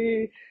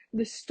to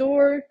the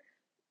store,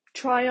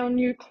 try on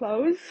new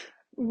clothes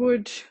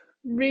would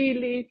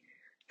really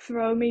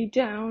throw me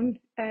down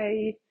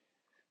a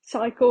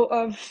cycle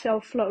of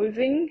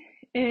self-loathing.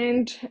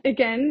 And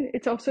again,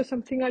 it's also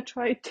something I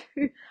try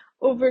to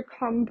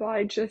overcome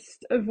by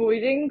just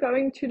avoiding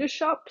going to the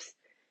shops,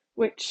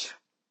 which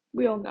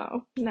we all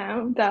know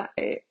now that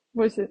it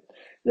wasn't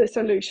the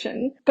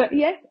solution. But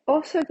yeah,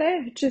 also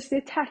there, just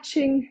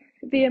detaching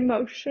the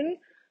emotion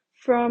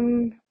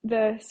from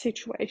the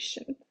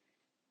situation.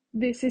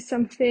 This is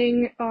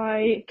something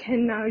I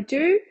can now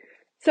do.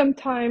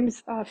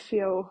 Sometimes I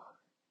feel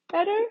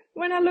better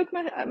when I look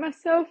at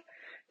myself.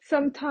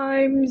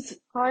 Sometimes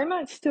I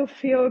might still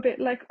feel a bit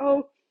like,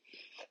 oh,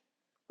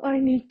 I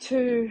need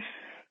to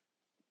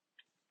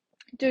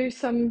do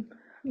some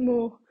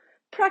more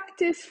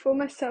practice for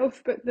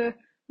myself, but the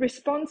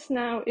response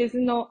now is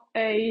not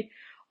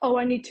oh,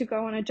 I need to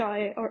go on a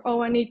diet, or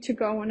oh, I need to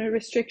go on a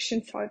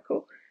restriction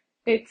cycle.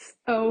 It's,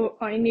 oh,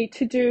 I need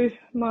to do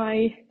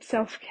my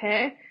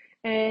self-care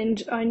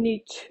and I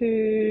need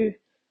to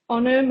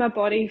honor my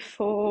body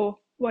for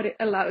what it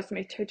allows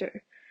me to do.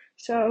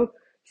 So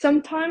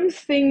sometimes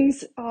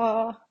things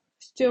are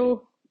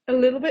still a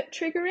little bit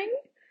triggering,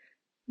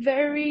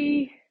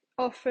 very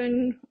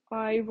often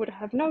I would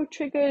have no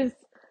triggers,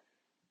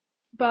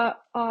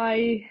 but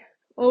I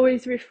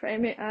always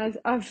reframe it as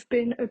I've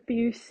been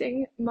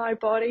abusing my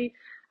body.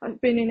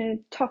 I've been in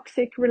a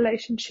toxic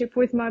relationship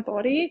with my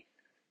body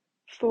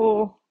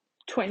for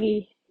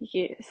 20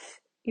 years,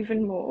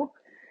 even more.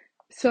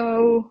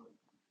 So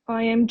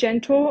I am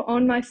gentle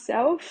on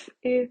myself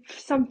if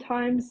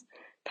sometimes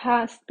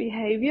past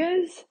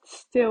behaviors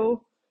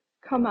still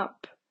come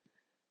up.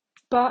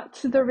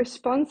 But the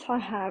response I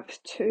have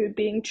to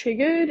being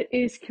triggered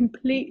is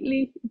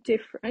completely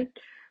different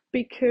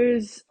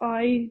because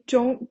I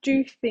don't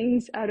do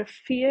things out of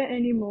fear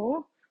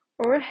anymore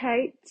or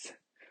hate.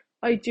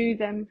 I do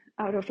them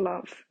out of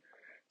love.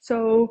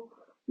 So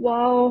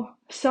while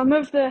some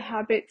of the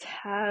habits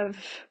have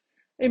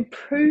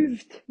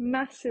improved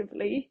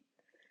massively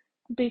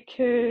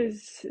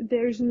because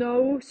there's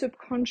no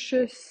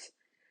subconscious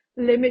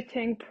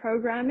limiting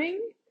programming,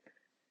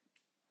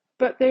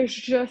 but there's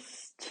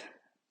just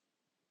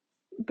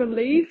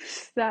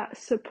beliefs that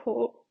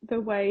support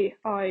the way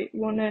I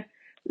want to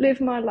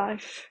live my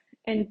life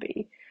and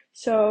be.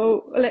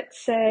 So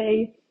let's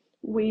say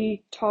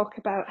we talk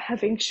about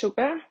having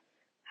sugar,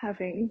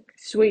 having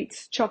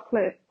sweets,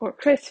 chocolate, or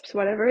crisps,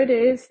 whatever it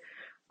is.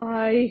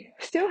 I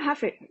still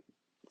have it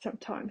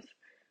sometimes,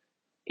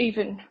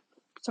 even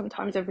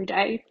sometimes every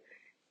day.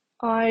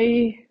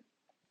 I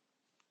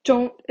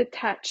don't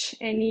attach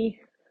any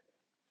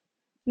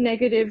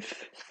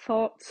negative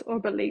thoughts or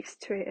beliefs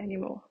to it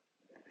anymore.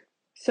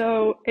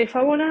 So if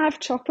I want to have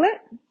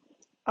chocolate,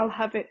 I'll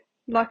have it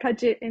like I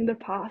did in the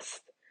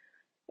past.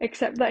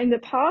 Except that in the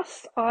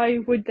past, I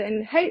would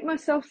then hate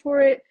myself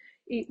for it,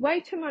 eat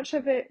way too much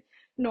of it,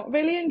 not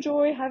really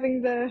enjoy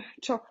having the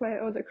chocolate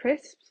or the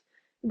crisps,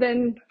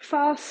 then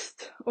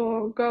fast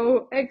or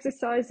go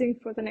exercising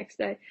for the next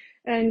day,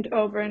 and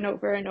over and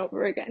over and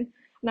over again.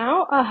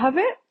 Now I have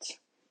it.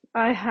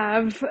 I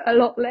have a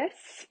lot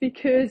less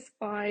because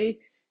I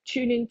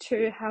tune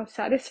into how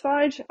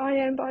satisfied I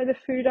am by the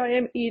food I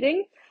am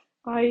eating.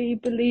 I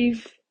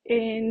believe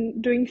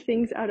in doing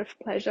things out of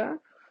pleasure,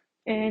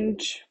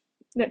 and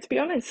let's be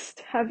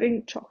honest,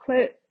 having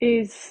chocolate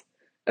is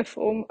a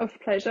form of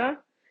pleasure.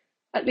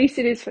 At least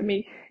it is for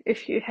me.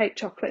 If you hate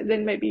chocolate,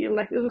 then maybe you're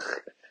like, ugh,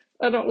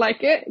 I don't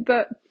like it.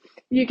 But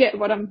you get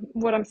what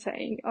I'm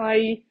saying.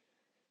 I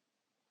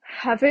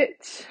have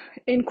it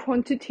in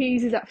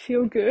quantities that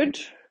feel good.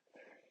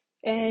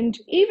 And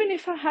even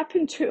if I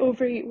happen to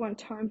overeat one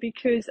time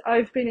because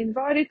I've been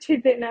invited to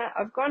dinner,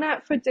 I've gone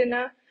out for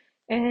dinner,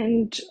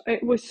 and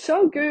it was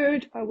so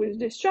good, I was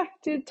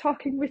distracted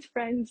talking with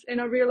friends,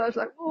 and I realized,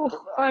 like,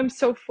 oh, I'm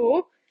so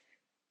full.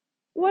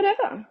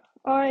 Whatever.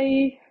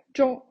 I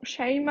don't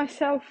shame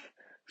myself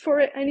for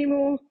it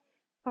anymore.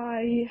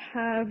 I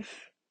have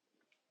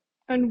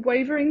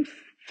unwavering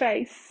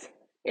faith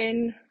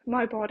in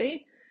my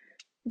body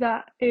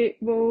that it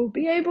will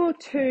be able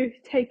to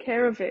take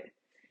care of it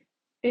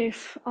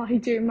if I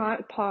do my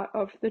part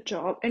of the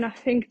job. And I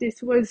think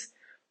this was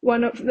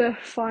one of the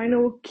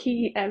final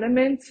key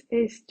elements,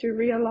 is to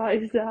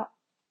realize that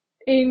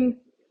in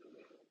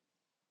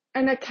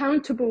an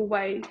accountable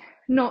way,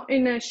 not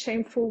in a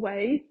shameful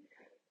way,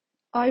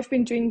 I've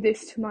been doing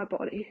this to my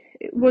body.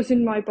 It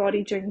wasn't my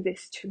body doing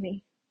this to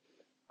me.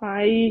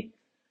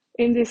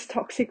 In this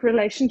toxic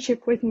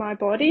relationship with my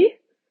body,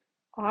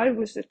 I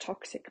was the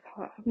toxic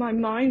part. My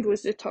mind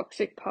was the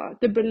toxic part.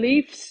 The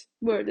beliefs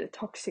were the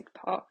toxic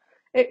part.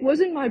 It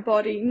wasn't my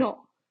body not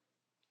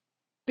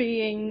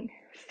being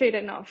fit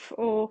enough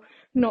or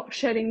not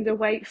shedding the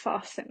weight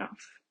fast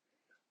enough.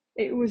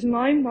 It was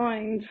my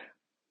mind,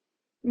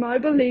 my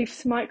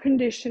beliefs, my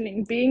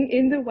conditioning being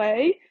in the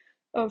way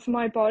of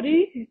my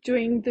body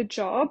doing the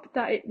job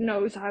that it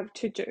knows how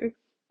to do.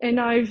 And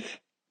I've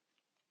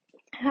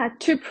had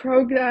to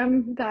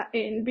program that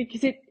in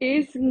because it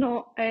is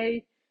not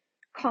a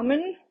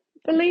common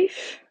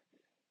belief.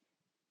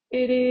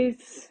 It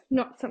is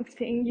not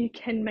something you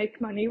can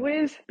make money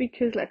with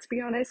because, let's be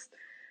honest,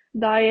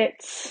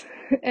 diets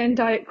and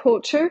diet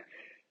culture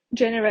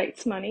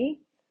generates money.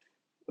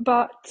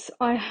 But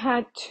I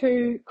had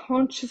to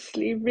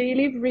consciously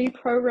really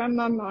reprogram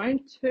my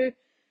mind to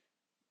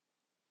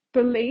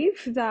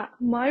believe that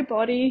my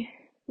body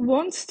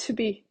wants to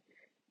be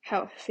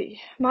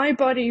healthy. My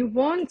body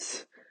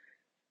wants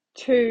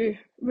to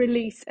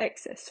release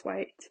excess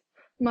weight.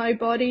 My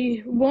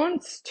body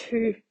wants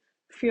to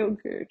feel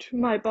good.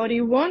 My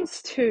body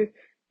wants to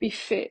be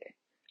fit,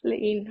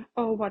 lean,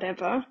 or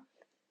whatever.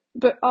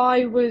 But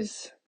I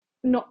was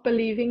not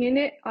believing in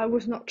it. I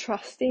was not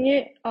trusting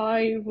it.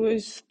 I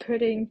was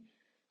putting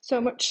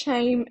so much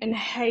shame and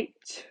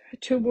hate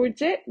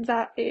towards it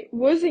that it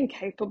was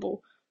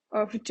incapable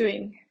of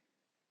doing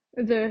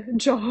the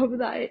job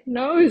that it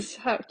knows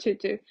how to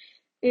do.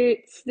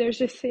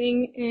 There's a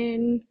thing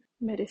in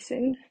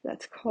medicine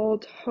that's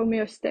called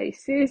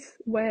homeostasis,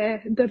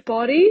 where the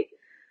body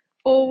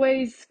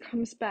always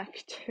comes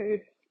back to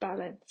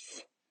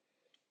balance.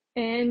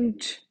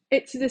 And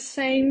it's the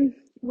same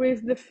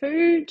with the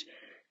food,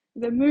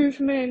 the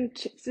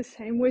movement, it's the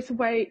same with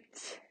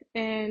weight.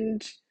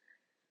 And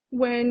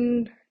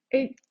when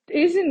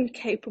isn't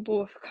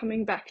capable of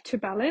coming back to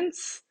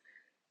balance,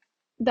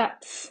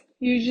 that's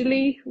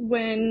usually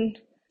when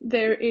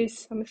there is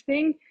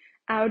something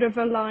out of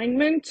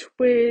alignment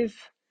with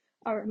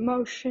our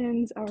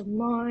emotions, our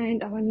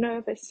mind, our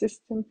nervous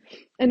system.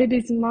 And it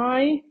is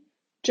my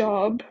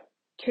job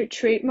to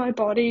treat my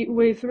body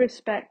with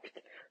respect,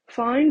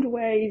 find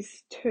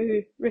ways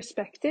to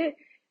respect it.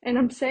 And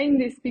I'm saying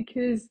this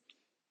because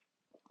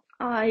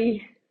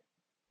I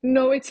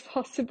know it's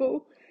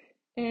possible,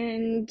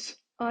 and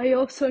I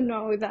also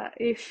know that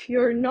if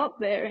you're not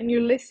there and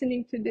you're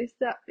listening to this,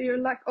 that you're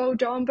like, oh,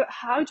 Dawn, but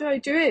how do I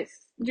do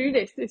this?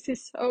 This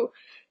is so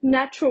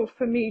natural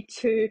for me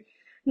to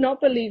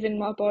not believe in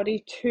my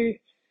body,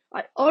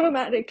 I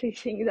automatically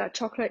think that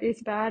chocolate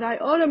is bad. I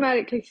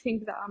automatically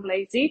think that I'm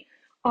lazy.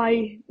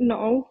 I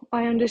know,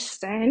 I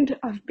understand,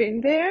 I've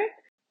been there,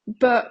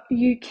 but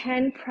you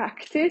can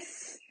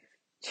practice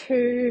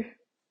to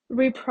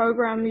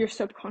reprogram your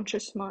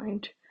subconscious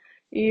mind.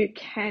 You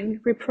can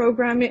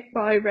reprogram it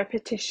by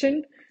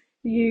repetition.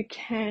 You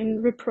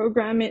can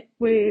reprogram it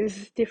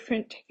with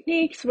different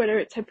techniques, whether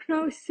it's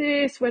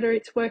hypnosis, whether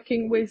it's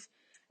working with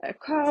a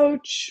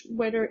coach,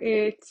 whether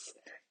it's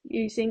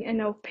using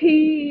NLP,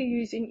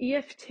 using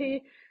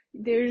EFT.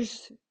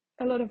 There's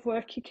a lot of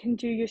work you can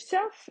do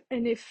yourself.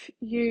 And if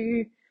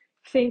you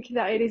think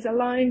that it is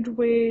aligned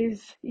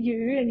with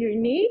you and your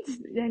needs,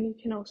 then you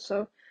can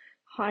also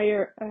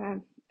hire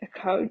a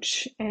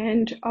coach.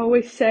 And I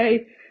always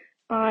say,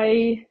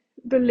 I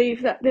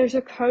believe that there's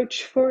a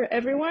coach for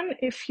everyone.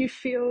 If you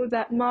feel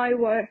that my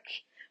work,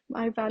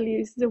 my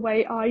values, the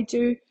way I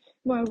do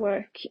my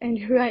work and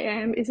who I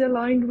am is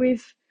aligned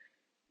with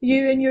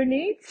you and your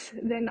needs,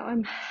 then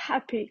I'm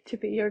happy to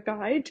be your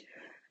guide.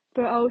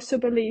 But I also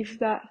believe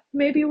that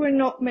maybe we're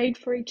not made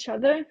for each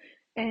other,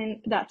 and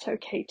that's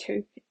okay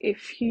too.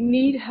 If you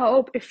need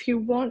help, if you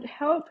want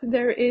help,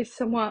 there is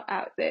someone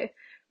out there,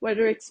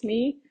 whether it's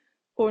me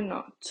or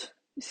not.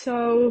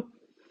 So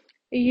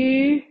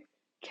you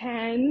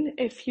can,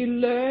 if you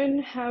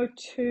learn how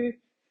to,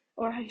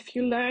 or if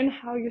you learn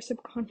how your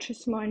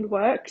subconscious mind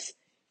works,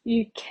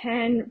 you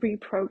can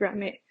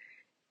reprogram it.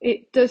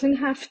 It doesn't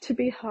have to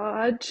be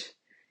hard.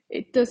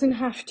 It doesn't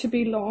have to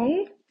be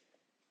long.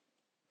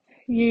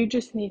 You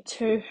just need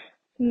to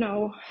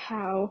know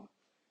how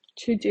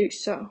to do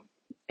so.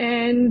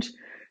 And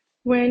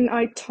when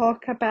I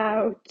talk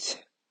about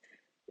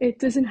it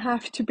doesn't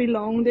have to be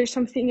long, there's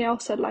something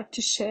else I'd like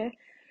to share,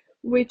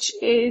 which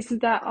is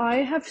that I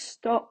have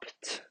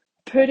stopped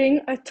putting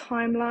a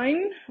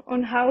timeline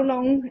on how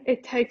long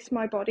it takes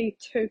my body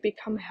to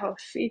become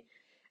healthy.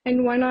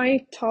 And when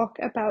I talk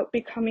about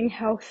becoming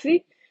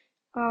healthy,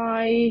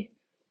 I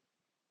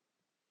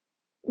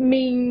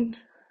mean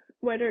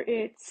whether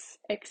it's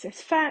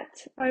excess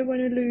fat I want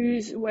to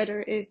lose,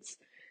 whether it's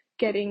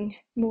getting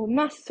more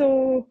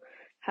muscle,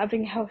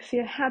 having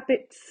healthier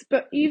habits,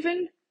 but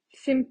even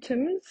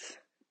symptoms.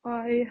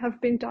 I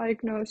have been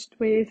diagnosed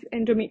with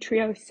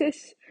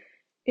endometriosis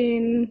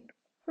in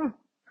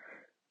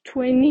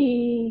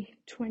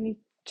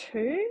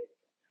 2022.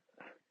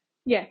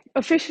 Yeah,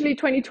 officially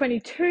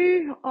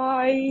 2022.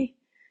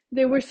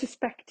 They were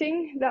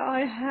suspecting that I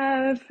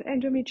have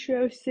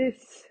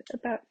endometriosis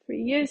about 3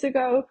 years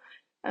ago,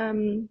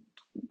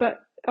 but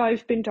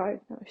I've been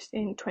diagnosed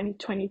in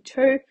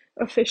 2022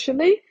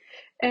 officially,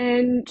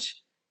 and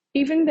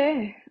even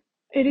there,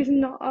 it is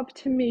not up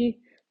to me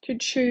to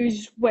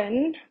choose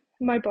when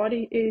my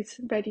body is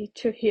ready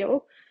to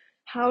heal,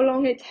 how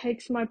long it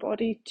takes my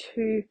body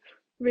to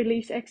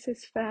release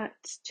excess fat,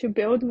 to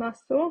build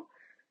muscle.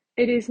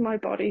 It is my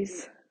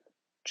body's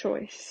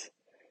choice.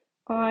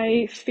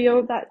 I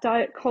feel that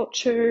diet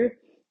culture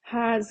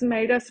has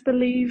made us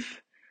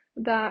believe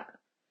that,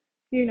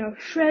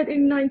 shred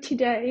in 90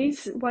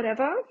 days,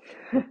 whatever.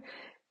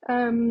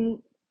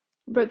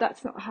 But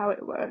that's not how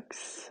it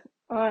works.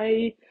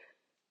 I,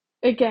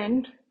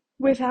 again,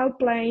 without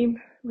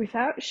blame,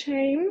 without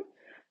shame,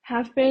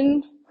 have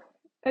been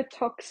a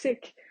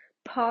toxic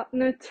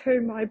partner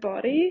to my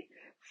body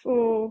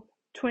for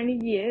 20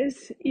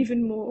 years,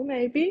 even more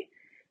maybe.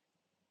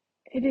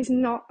 It is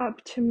not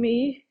up to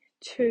me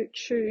to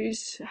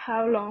choose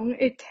how long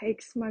it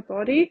takes my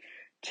body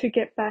to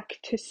get back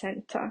to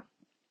center.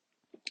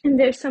 And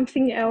there's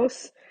something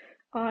else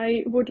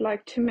I would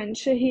like to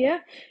mention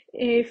here.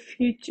 If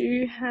you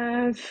do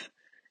have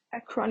a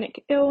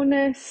chronic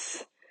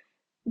illness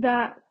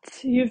that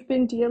you've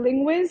been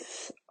dealing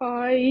with,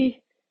 I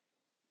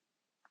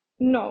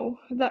know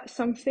that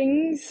some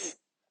things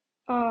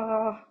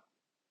are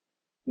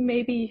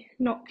maybe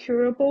not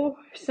curable.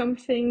 Some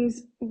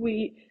things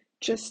we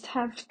just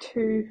have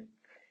to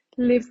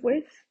live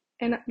with.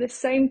 And at the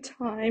same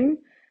time,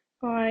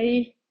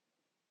 I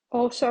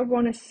also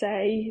want to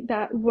say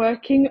that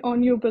working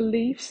on your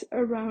beliefs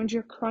around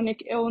your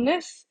chronic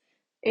illness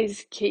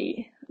is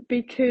key,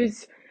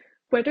 because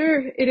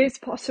whether it is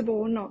possible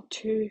or not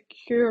to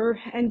cure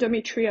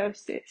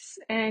endometriosis,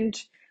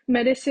 and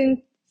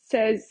medicine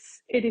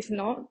says it is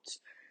not,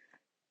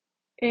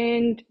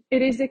 and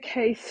it is the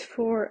case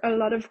for a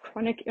lot of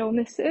chronic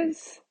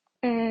illnesses,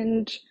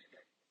 and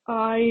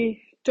I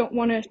don't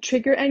want to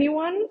trigger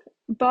anyone,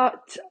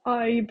 but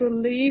I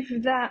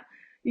believe that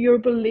your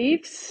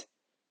beliefs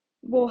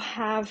will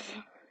have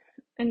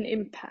an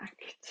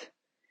impact.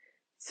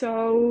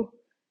 So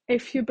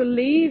if you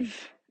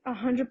believe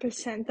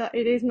 100% that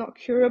it is not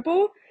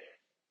curable,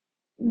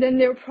 then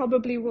there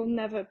probably will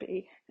never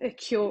be a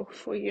cure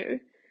for you.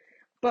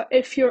 But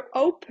if you're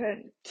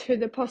open to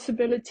the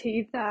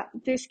possibility that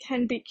this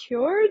can be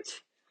cured,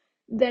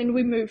 then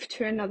we move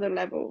to another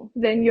level.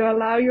 Then you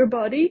allow your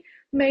body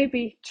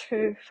maybe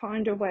to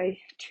find a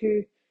way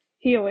to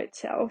heal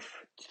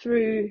itself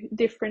through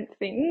different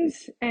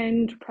things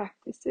and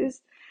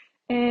practices.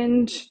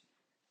 And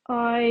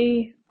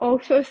I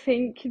also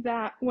think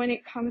that when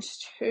it comes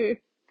to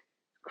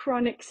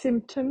chronic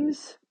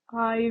symptoms,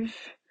 I've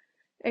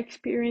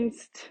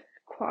experienced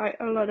quite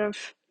a lot of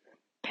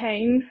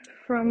pain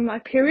from my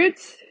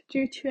periods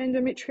due to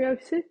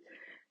endometriosis,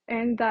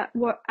 and that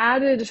what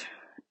added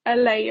a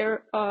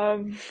layer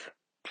of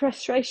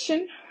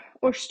frustration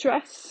or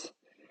stress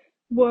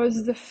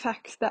was the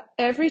fact that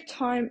every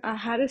time I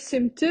had a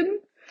symptom,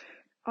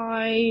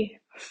 I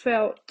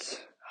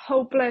felt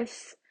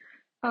hopeless,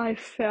 I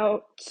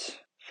felt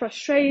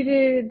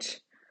frustrated,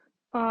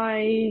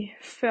 I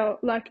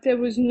felt like there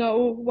was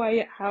no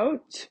way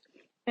out.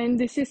 And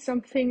this is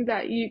something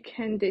that you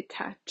can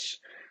detach,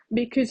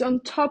 because on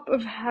top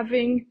of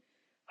having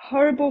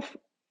horrible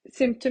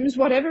symptoms,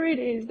 whatever it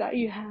is that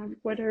you have,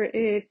 whether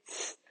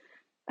it's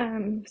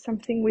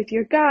something with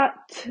your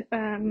gut,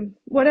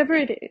 whatever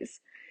it is,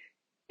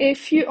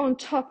 if you, on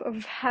top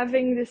of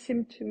having the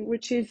symptom,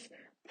 which is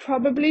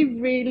probably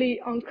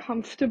really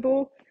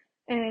uncomfortable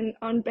and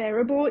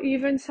unbearable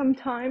even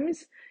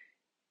sometimes,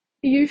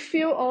 you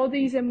feel all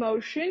these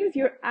emotions,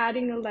 you're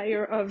adding a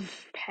layer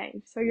of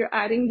pain. So you're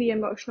adding the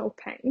emotional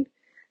pain.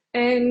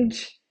 And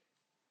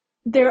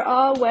there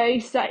are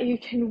ways that you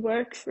can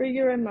work through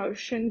your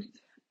emotions.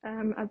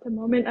 At the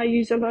moment, I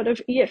use a lot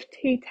of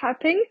EFT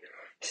tapping.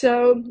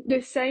 So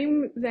the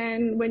same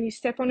then when you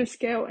step on a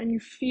scale and you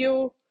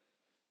feel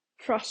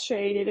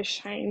frustrated,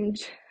 ashamed,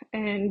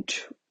 and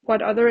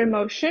what other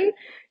emotion,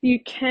 you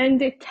can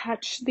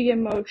detach the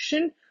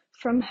emotion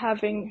from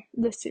having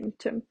the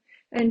symptom.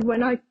 And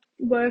when I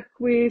work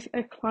with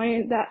a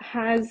client that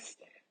has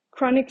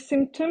chronic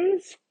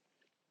symptoms,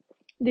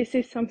 this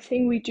is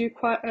something we do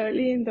quite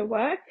early in the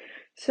work.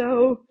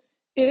 So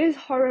it is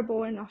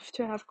horrible enough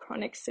to have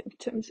chronic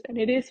symptoms, and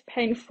it is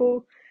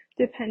painful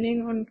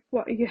depending on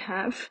what you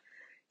have.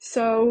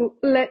 So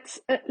let's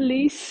at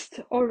least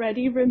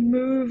already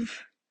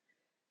remove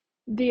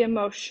the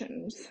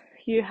emotions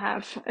you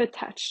have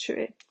attached to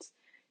it.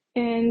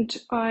 And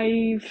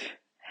I've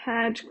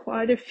had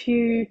quite a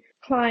few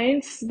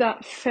clients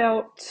that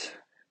felt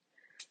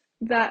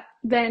that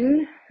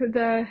then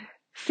the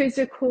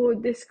physical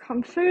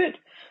discomfort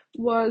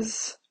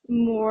was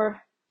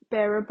more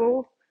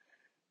bearable,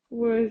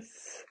 was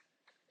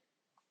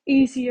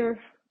easier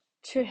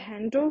to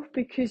handle,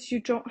 because you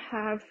don't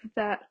have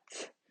that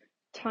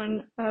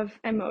ton of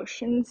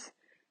emotions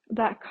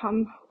that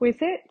come with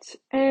it.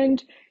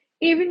 And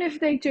even if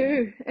they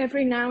do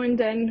every now and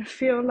then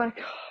feel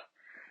like,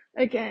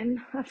 oh,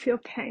 again, I feel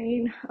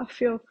pain, I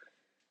feel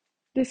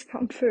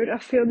discomfort, I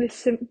feel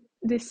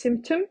this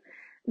symptom,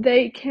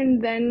 they can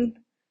then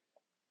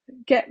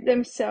get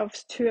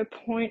themselves to a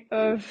point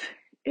of,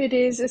 it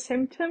is a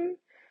symptom,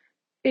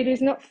 it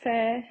is not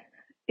fair,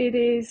 it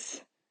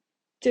is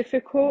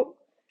difficult,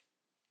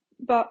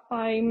 but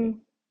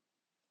I'm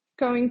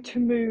going to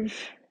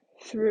move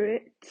through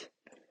it.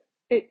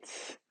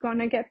 It's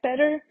gonna get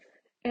better,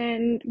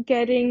 and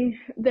getting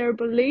their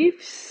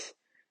beliefs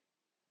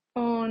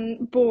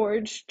on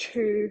board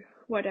to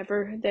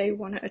whatever they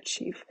want to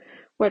achieve,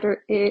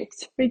 whether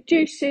it's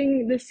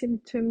reducing the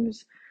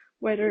symptoms,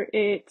 whether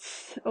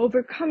it's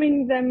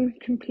overcoming them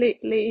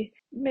completely,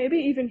 maybe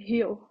even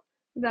heal.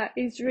 That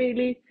is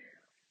really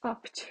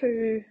up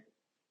to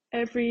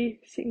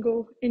every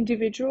single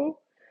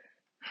individual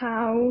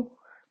how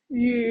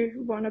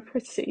you want to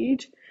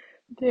proceed.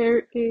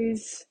 There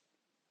is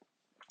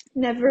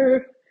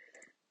never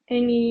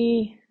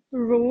any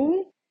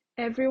rule.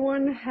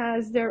 Everyone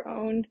has their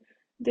own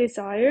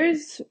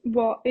desires.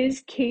 What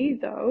is key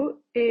though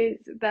is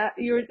that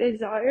your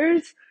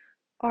desires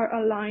are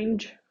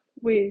aligned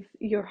with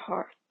your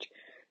heart.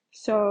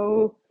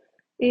 So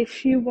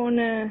if you want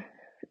to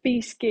be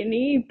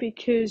skinny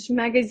because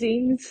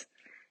magazines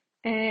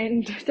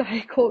and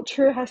diet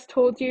culture has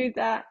told you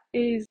that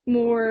is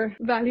more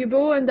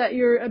valuable and that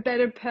you're a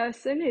better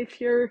person if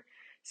you're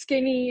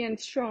skinny and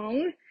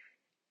strong,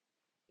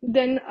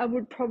 then I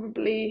would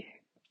probably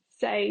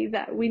say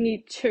that we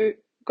need to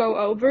go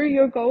over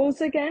your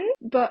goals again.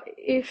 But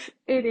if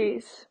it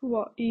is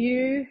what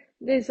you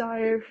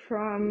desire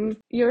from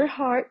your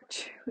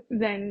heart,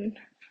 then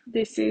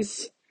this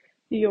is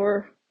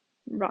your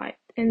right,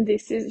 and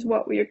this is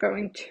what we are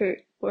going to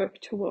work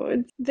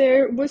towards.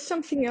 There was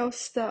something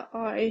else that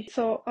I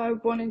thought I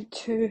wanted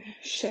to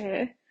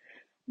share,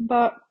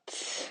 but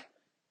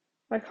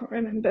I can't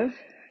remember.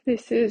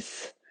 This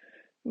is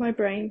my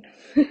brain.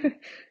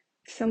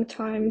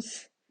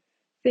 Sometimes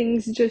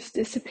things just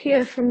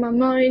disappear from my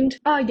mind.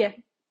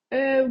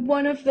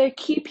 One of the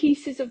key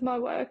pieces of my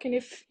work, and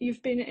if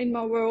you've been in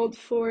my world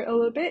for a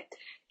little bit,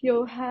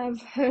 you'll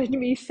have heard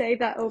me say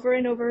that over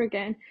and over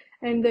again.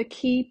 And the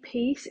key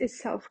piece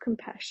is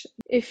self-compassion.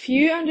 If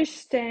you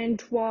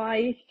understand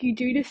why you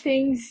do the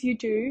things you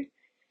do,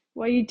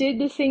 why you did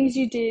the things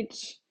you did,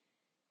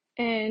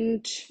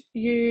 and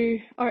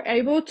you are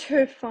able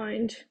to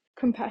find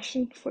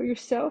compassion for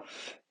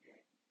yourself,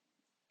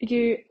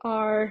 you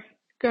are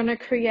gonna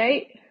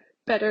create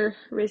better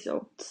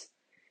results.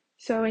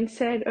 So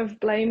instead of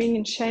blaming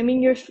and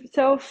shaming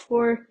yourself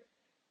for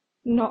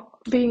not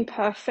being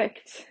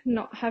perfect,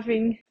 not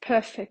having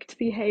perfect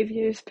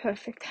behaviors,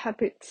 perfect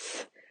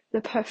habits,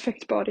 the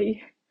perfect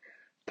body,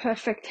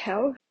 perfect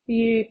health,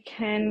 you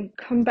can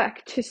come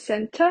back to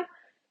center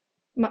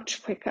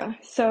much quicker.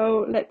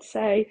 So let's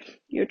say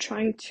you're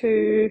trying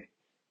to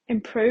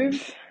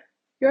improve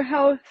your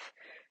health,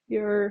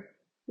 you're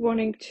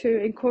wanting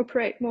to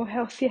incorporate more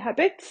healthy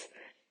habits.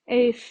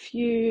 If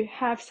you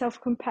have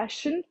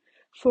self-compassion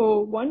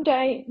for one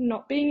day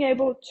not being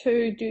able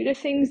to do the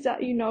things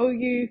that you know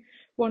you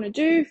want to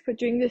do, for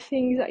doing the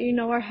things that you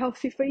know are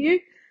healthy for you,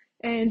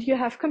 and you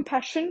have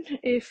compassion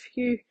if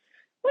you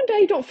one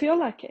day don't feel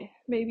like it.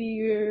 Maybe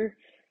you're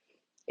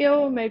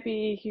ill,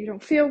 maybe you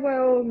don't feel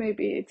well,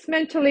 maybe it's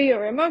mentally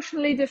or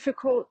emotionally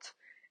difficult,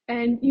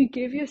 and you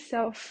give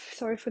yourself,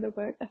 sorry for the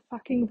word, a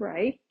fucking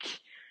break,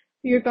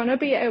 you're gonna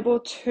be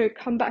able to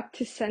come back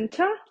to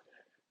center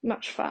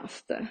much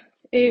faster.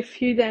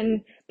 If you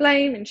then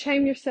blame and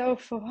shame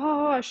yourself for,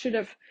 oh, I should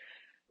have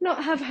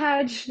not have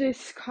had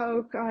this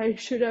Coke, I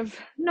should have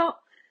not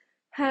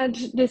had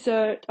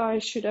dessert, I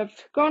should have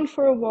gone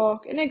for a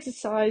walk and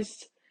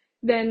exercised,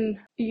 then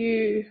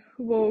you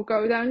will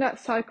go down that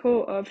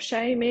cycle of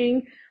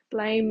shaming,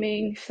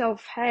 blaming,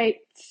 self-hate.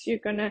 You're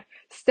gonna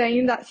stay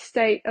in that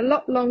state a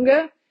lot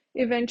longer.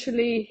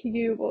 Eventually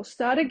you will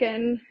start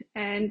again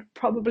and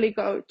probably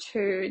go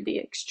to the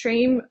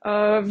extreme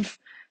of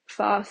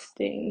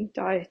fasting,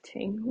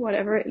 dieting,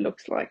 whatever it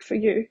looks like for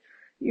you,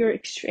 your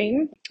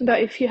extreme.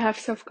 But if you have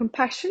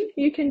self-compassion,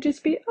 you can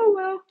just be, oh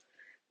well,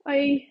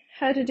 I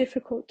had a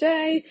difficult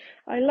day,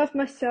 I love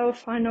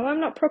myself, I know I'm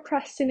not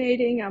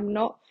procrastinating, I'm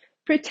not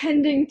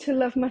pretending to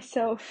love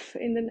myself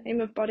in the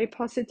name of body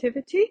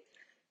positivity,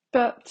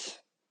 but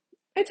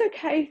it's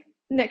okay.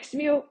 Next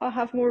meal, I'll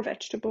have more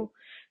vegetable.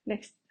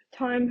 Next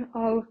time,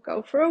 I'll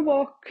go for a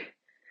walk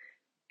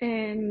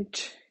and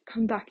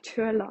come back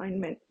to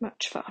alignment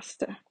much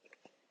faster.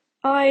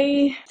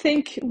 I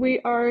think we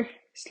are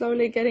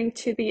slowly getting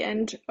to the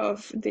end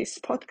of this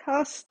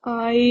podcast.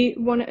 I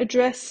want to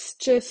address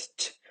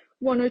just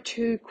one or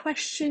two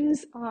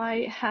questions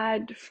I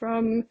had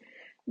from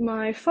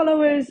my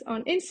followers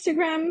on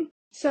Instagram.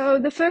 So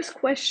the first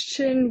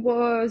question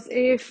was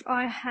if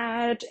I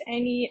had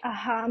any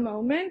aha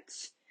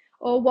moments,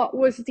 or what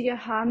was the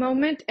aha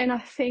moment, and I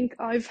think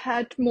I've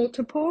had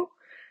multiple.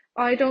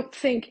 I don't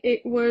think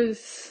it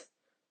was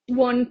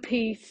one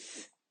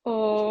piece,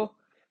 or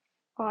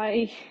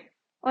I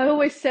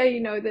always say,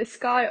 the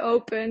sky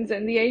opens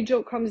and the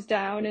angel comes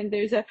down and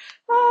there's a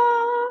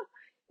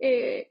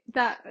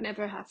that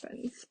never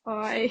happens.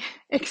 I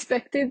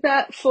expected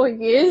that for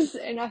years,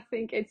 and I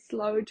think it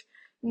slowed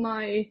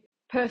my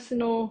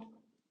personal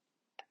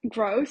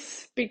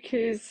growth,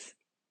 because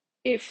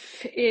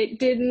if it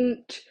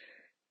didn't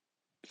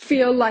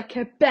feel like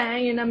a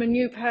bang and I'm a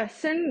new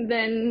person,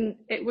 then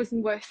it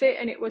wasn't worth it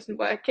and it wasn't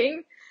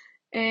working.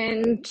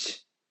 And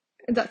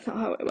that's not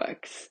how it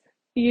works.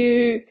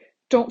 You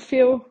don't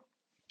feel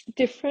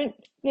different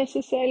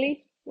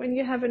necessarily when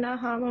you have an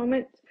aha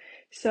moment.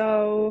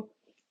 So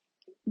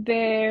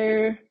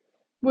there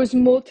was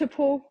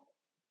multiple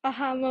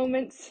aha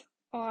moments.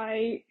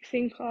 I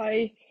think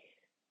I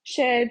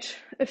shared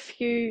a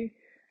few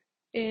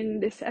in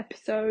this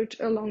episode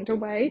along the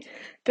way,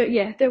 but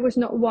yeah, there was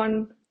not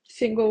one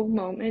single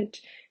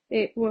moment.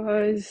 It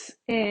was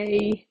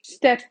a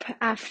step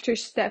after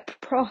step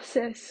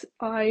process.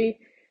 I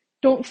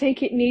don't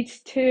think it needs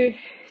to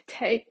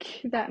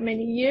take that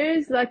many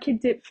years like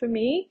it did for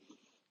me,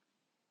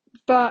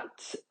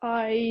 but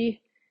I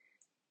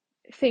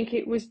think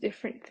it was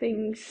different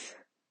things,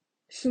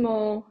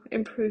 small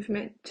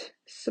improvement,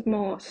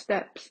 small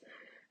steps.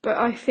 But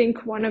I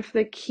think one of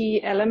the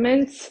key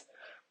elements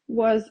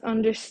was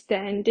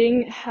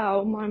understanding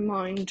how my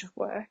mind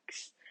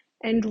works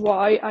and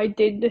why I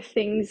did the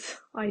things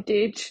I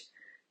did,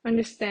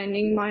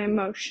 understanding my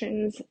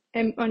emotions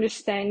and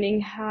understanding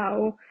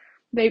how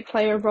they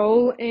play a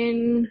role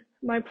in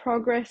my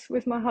progress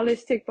with my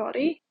holistic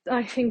body.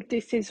 I think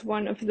this is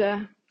one of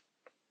the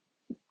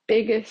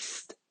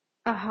biggest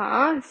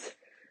ahas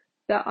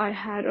that I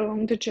had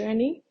along the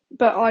journey,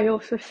 but I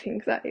also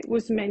think that it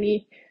was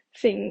many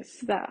things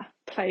that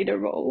played a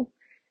role,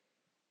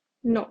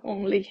 not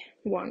only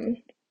one.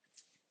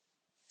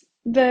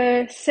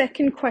 The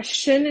second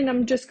question, and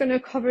I'm just going to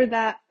cover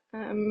that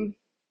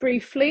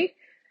briefly.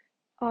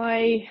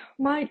 I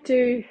might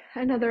do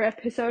another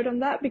episode on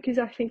that because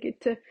I think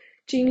it's a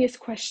genius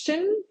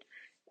question.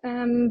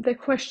 The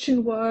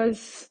question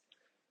was,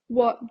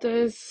 what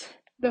does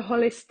the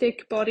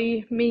holistic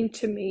body mean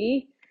to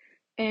me?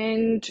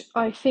 And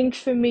I think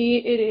for me,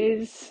 it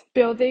is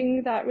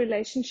building that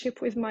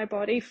relationship with my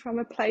body from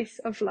a place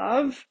of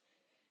love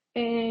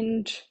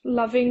and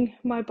loving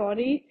my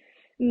body,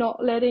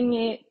 not letting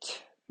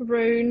it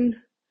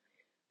ruin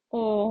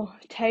or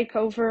take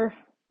over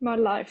my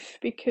life,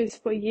 because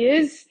for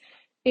years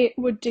it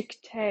would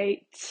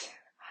dictate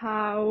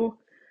how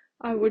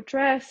I would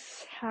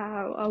dress,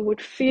 how I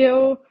would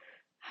feel,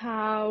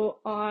 how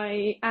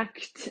I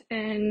act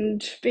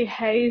and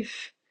behave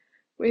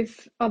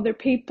with other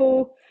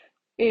people.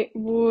 It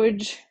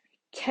would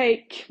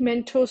take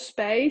mental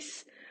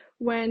space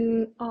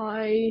when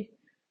I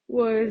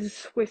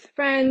was with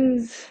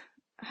friends,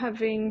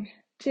 having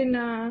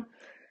dinner,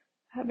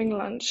 having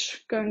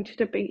lunch, going to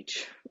the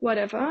beach,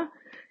 whatever.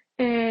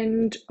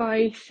 And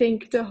I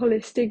think the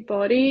holistic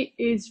body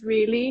is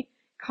really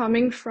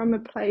coming from a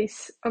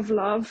place of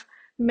love,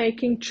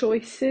 making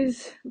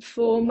choices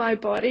for my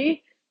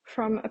body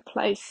from a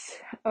place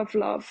of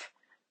love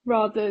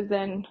rather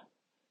than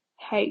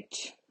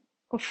hate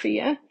or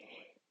fear.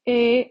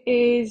 It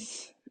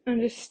is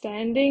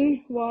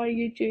understanding why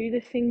you do the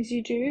things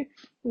you do,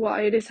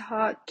 why it is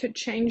hard to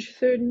change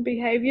certain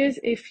behaviors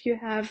if you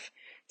have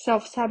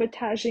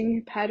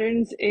self-sabotaging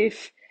patterns,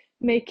 if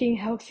making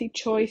healthy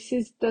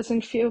choices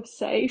doesn't feel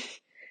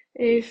safe,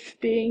 if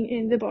being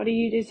in the body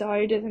you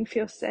desire doesn't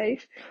feel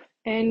safe.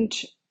 And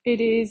it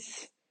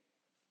is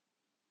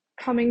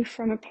coming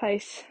from a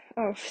place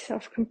of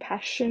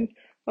self-compassion,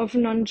 of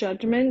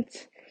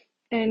non-judgment,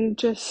 and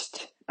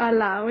just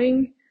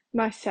allowing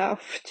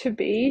myself to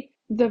be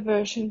the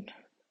version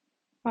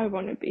I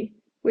want to be,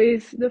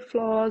 with the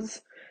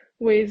flaws,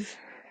 with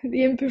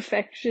the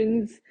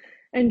imperfections,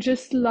 and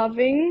just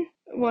loving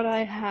what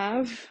I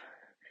have,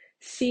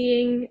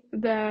 seeing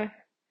the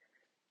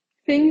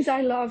things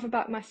I love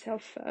about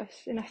myself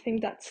first. And I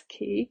think that's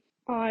key.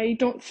 I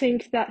don't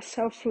think that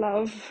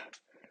self-love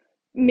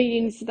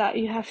means that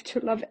you have to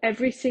love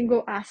every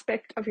single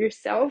aspect of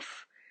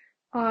yourself.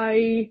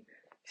 I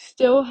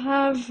still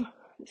have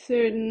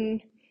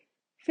certain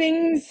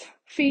things,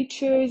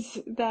 features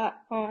that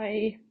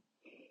I,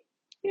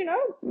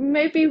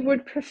 maybe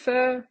would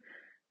prefer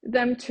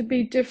them to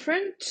be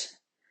different,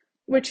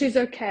 which is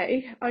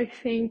okay. I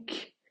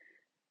think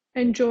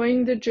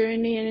enjoying the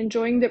journey and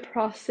enjoying the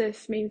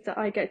process means that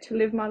I get to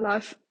live my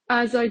life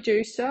as I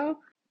do so.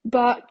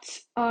 But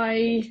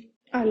I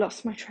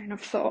lost my train of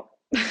thought.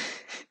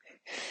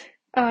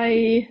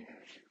 I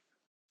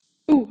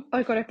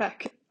I got it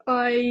back.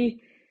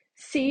 I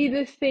see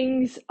the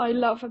things I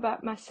love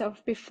about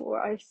myself before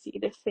I see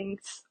the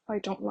things I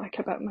don't like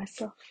about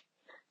myself.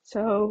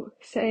 So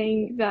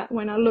saying that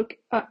when I look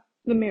at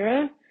the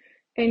mirror,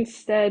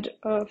 instead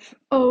of,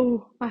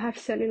 oh, I have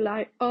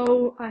cellulite,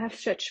 oh, I have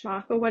stretch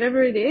mark, or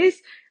whatever it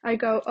is, I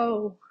go,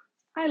 oh,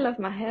 I love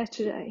my hair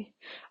today.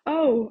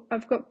 Oh,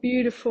 I've got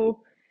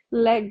beautiful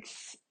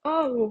legs.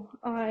 Oh,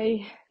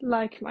 I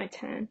like my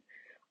tan.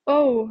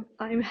 Oh,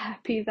 I'm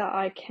happy that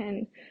I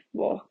can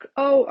walk.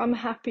 Oh, I'm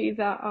happy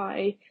that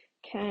I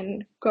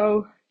can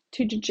go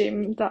to the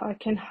gym, that I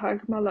can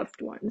hug my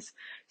loved ones.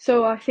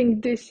 So I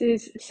think this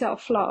is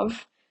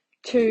self-love,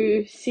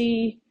 to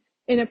see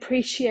and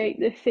appreciate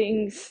the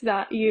things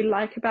that you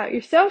like about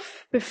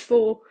yourself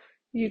before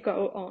you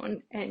go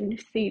on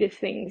and see the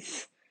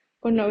things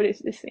or notice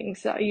the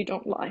things that you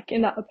don't like.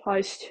 And that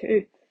applies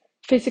to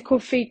physical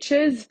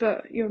features,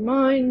 but your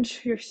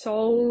mind, your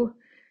soul,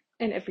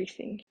 and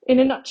everything. In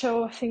a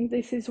nutshell, I think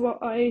this is what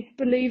I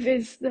believe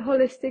is the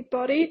holistic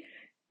body.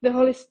 The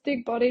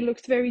holistic body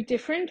looks very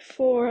different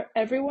for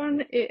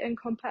everyone. It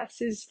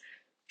encompasses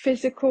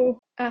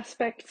physical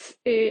aspects,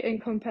 it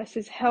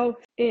encompasses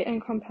health, it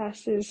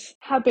encompasses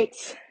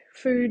habits,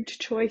 food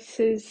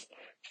choices,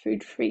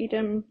 food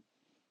freedom,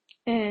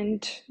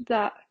 and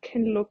that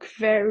can look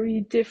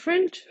very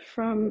different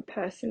from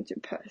person to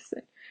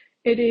person.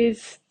 It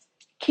is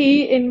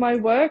key in my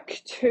work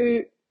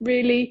to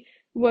really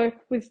work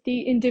with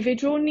the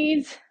individual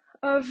needs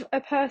of a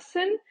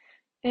person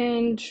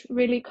and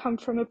really come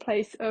from a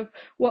place of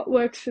what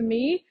works for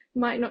me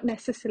might not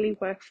necessarily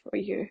work for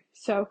you.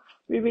 So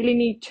we really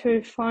need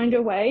to find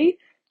a way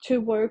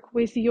to work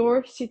with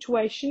your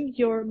situation,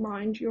 your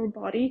mind, your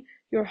body,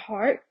 your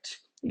heart,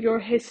 your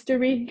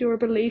history, your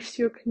beliefs,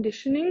 your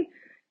conditioning,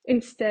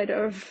 instead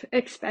of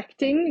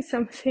expecting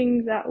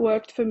something that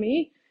worked for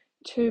me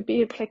to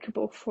be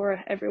applicable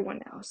for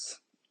everyone else.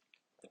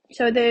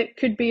 So there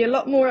could be a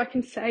lot more I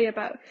can say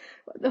about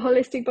what the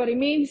holistic body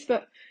means,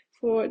 but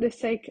for the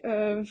sake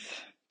of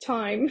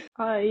time,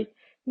 I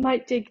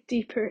might dig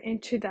deeper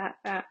into that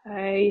at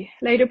a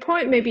later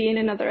point, maybe in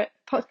another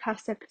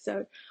podcast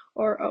episode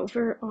or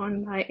over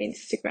on my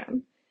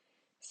Instagram.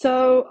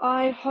 So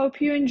I hope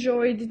you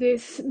enjoyed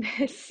this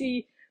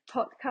messy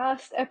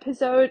podcast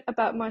episode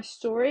about my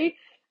story.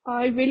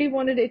 I really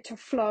wanted it to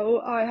flow.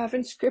 I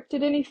haven't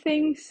scripted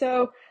anything,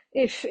 so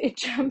if it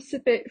jumps a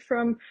bit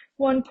from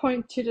one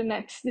point to the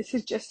next, this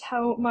is just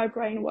how my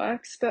brain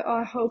works. But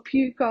I hope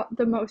you got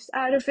the most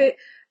out of it.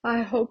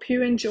 I hope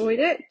you enjoyed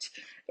it.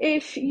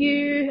 if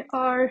you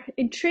are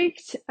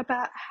intrigued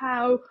about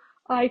how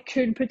I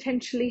could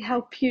potentially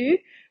help you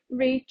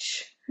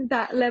reach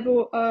that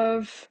level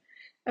of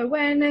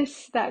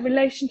awareness, that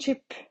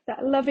relationship,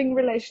 that loving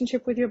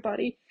relationship with your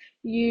body,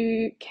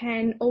 you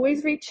can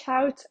always reach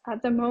out.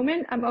 At the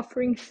moment, I'm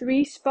offering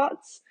 3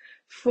 spots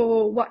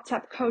for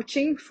WhatsApp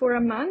coaching for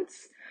a month,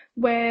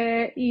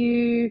 where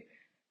you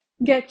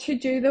get to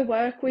do the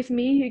work with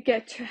me. You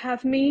get to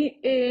have me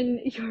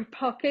in your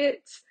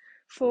pocket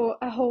for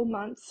a whole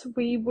month.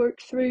 We work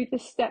through the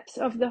steps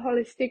of the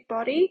holistic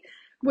body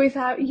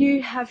without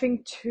you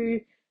having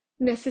to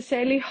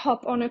necessarily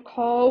hop on a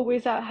call,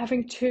 without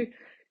having to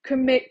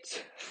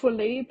commit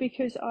fully,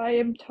 because I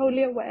am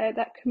totally aware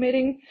that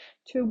committing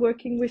to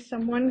working with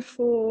someone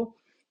for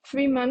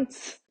 3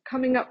 months,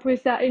 coming up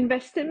with that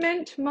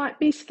investment, might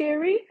be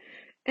scary.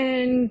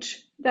 And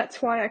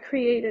that's why I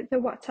created the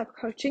WhatsApp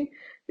coaching,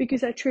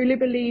 because I truly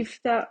believe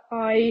that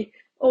I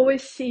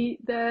always see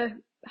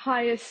the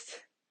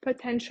highest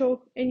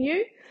potential in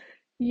you.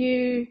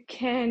 You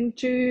can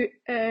do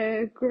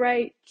a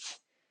great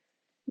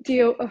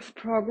deal of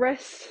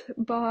progress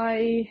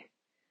by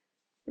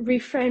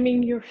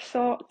reframing your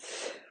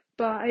thoughts,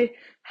 by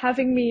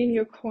having me in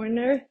your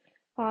corner.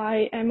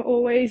 I am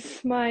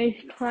always my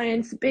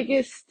clients'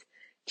 biggest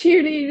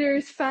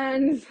cheerleaders,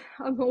 fans.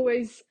 I'm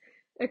always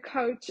a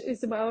coach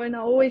as well, and I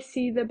always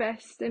see the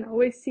best and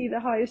always see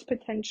the highest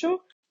potential.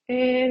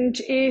 And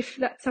if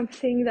that's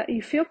something that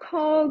you feel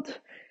called,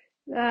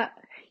 that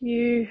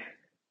you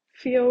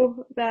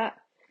feel that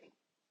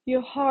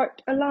your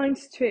heart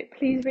aligns to it,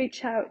 please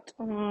reach out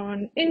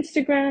on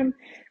Instagram,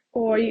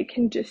 or you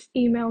can just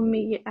email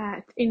me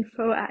at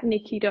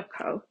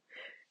info@nikki.co.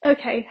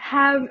 Okay,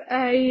 have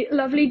a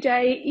lovely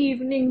day,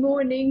 evening,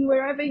 morning,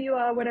 wherever you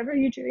are, whatever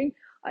you're doing.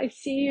 I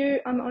see you.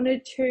 I'm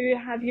honored to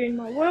have you in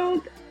my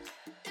world.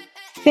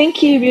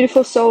 Thank you,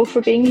 beautiful soul,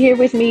 for being here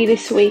with me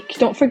this week.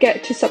 Don't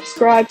forget to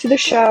subscribe to the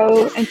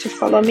show and to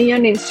follow me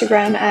on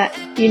Instagram at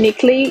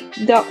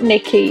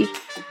uniquely.nikki.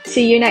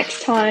 See you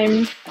next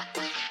time.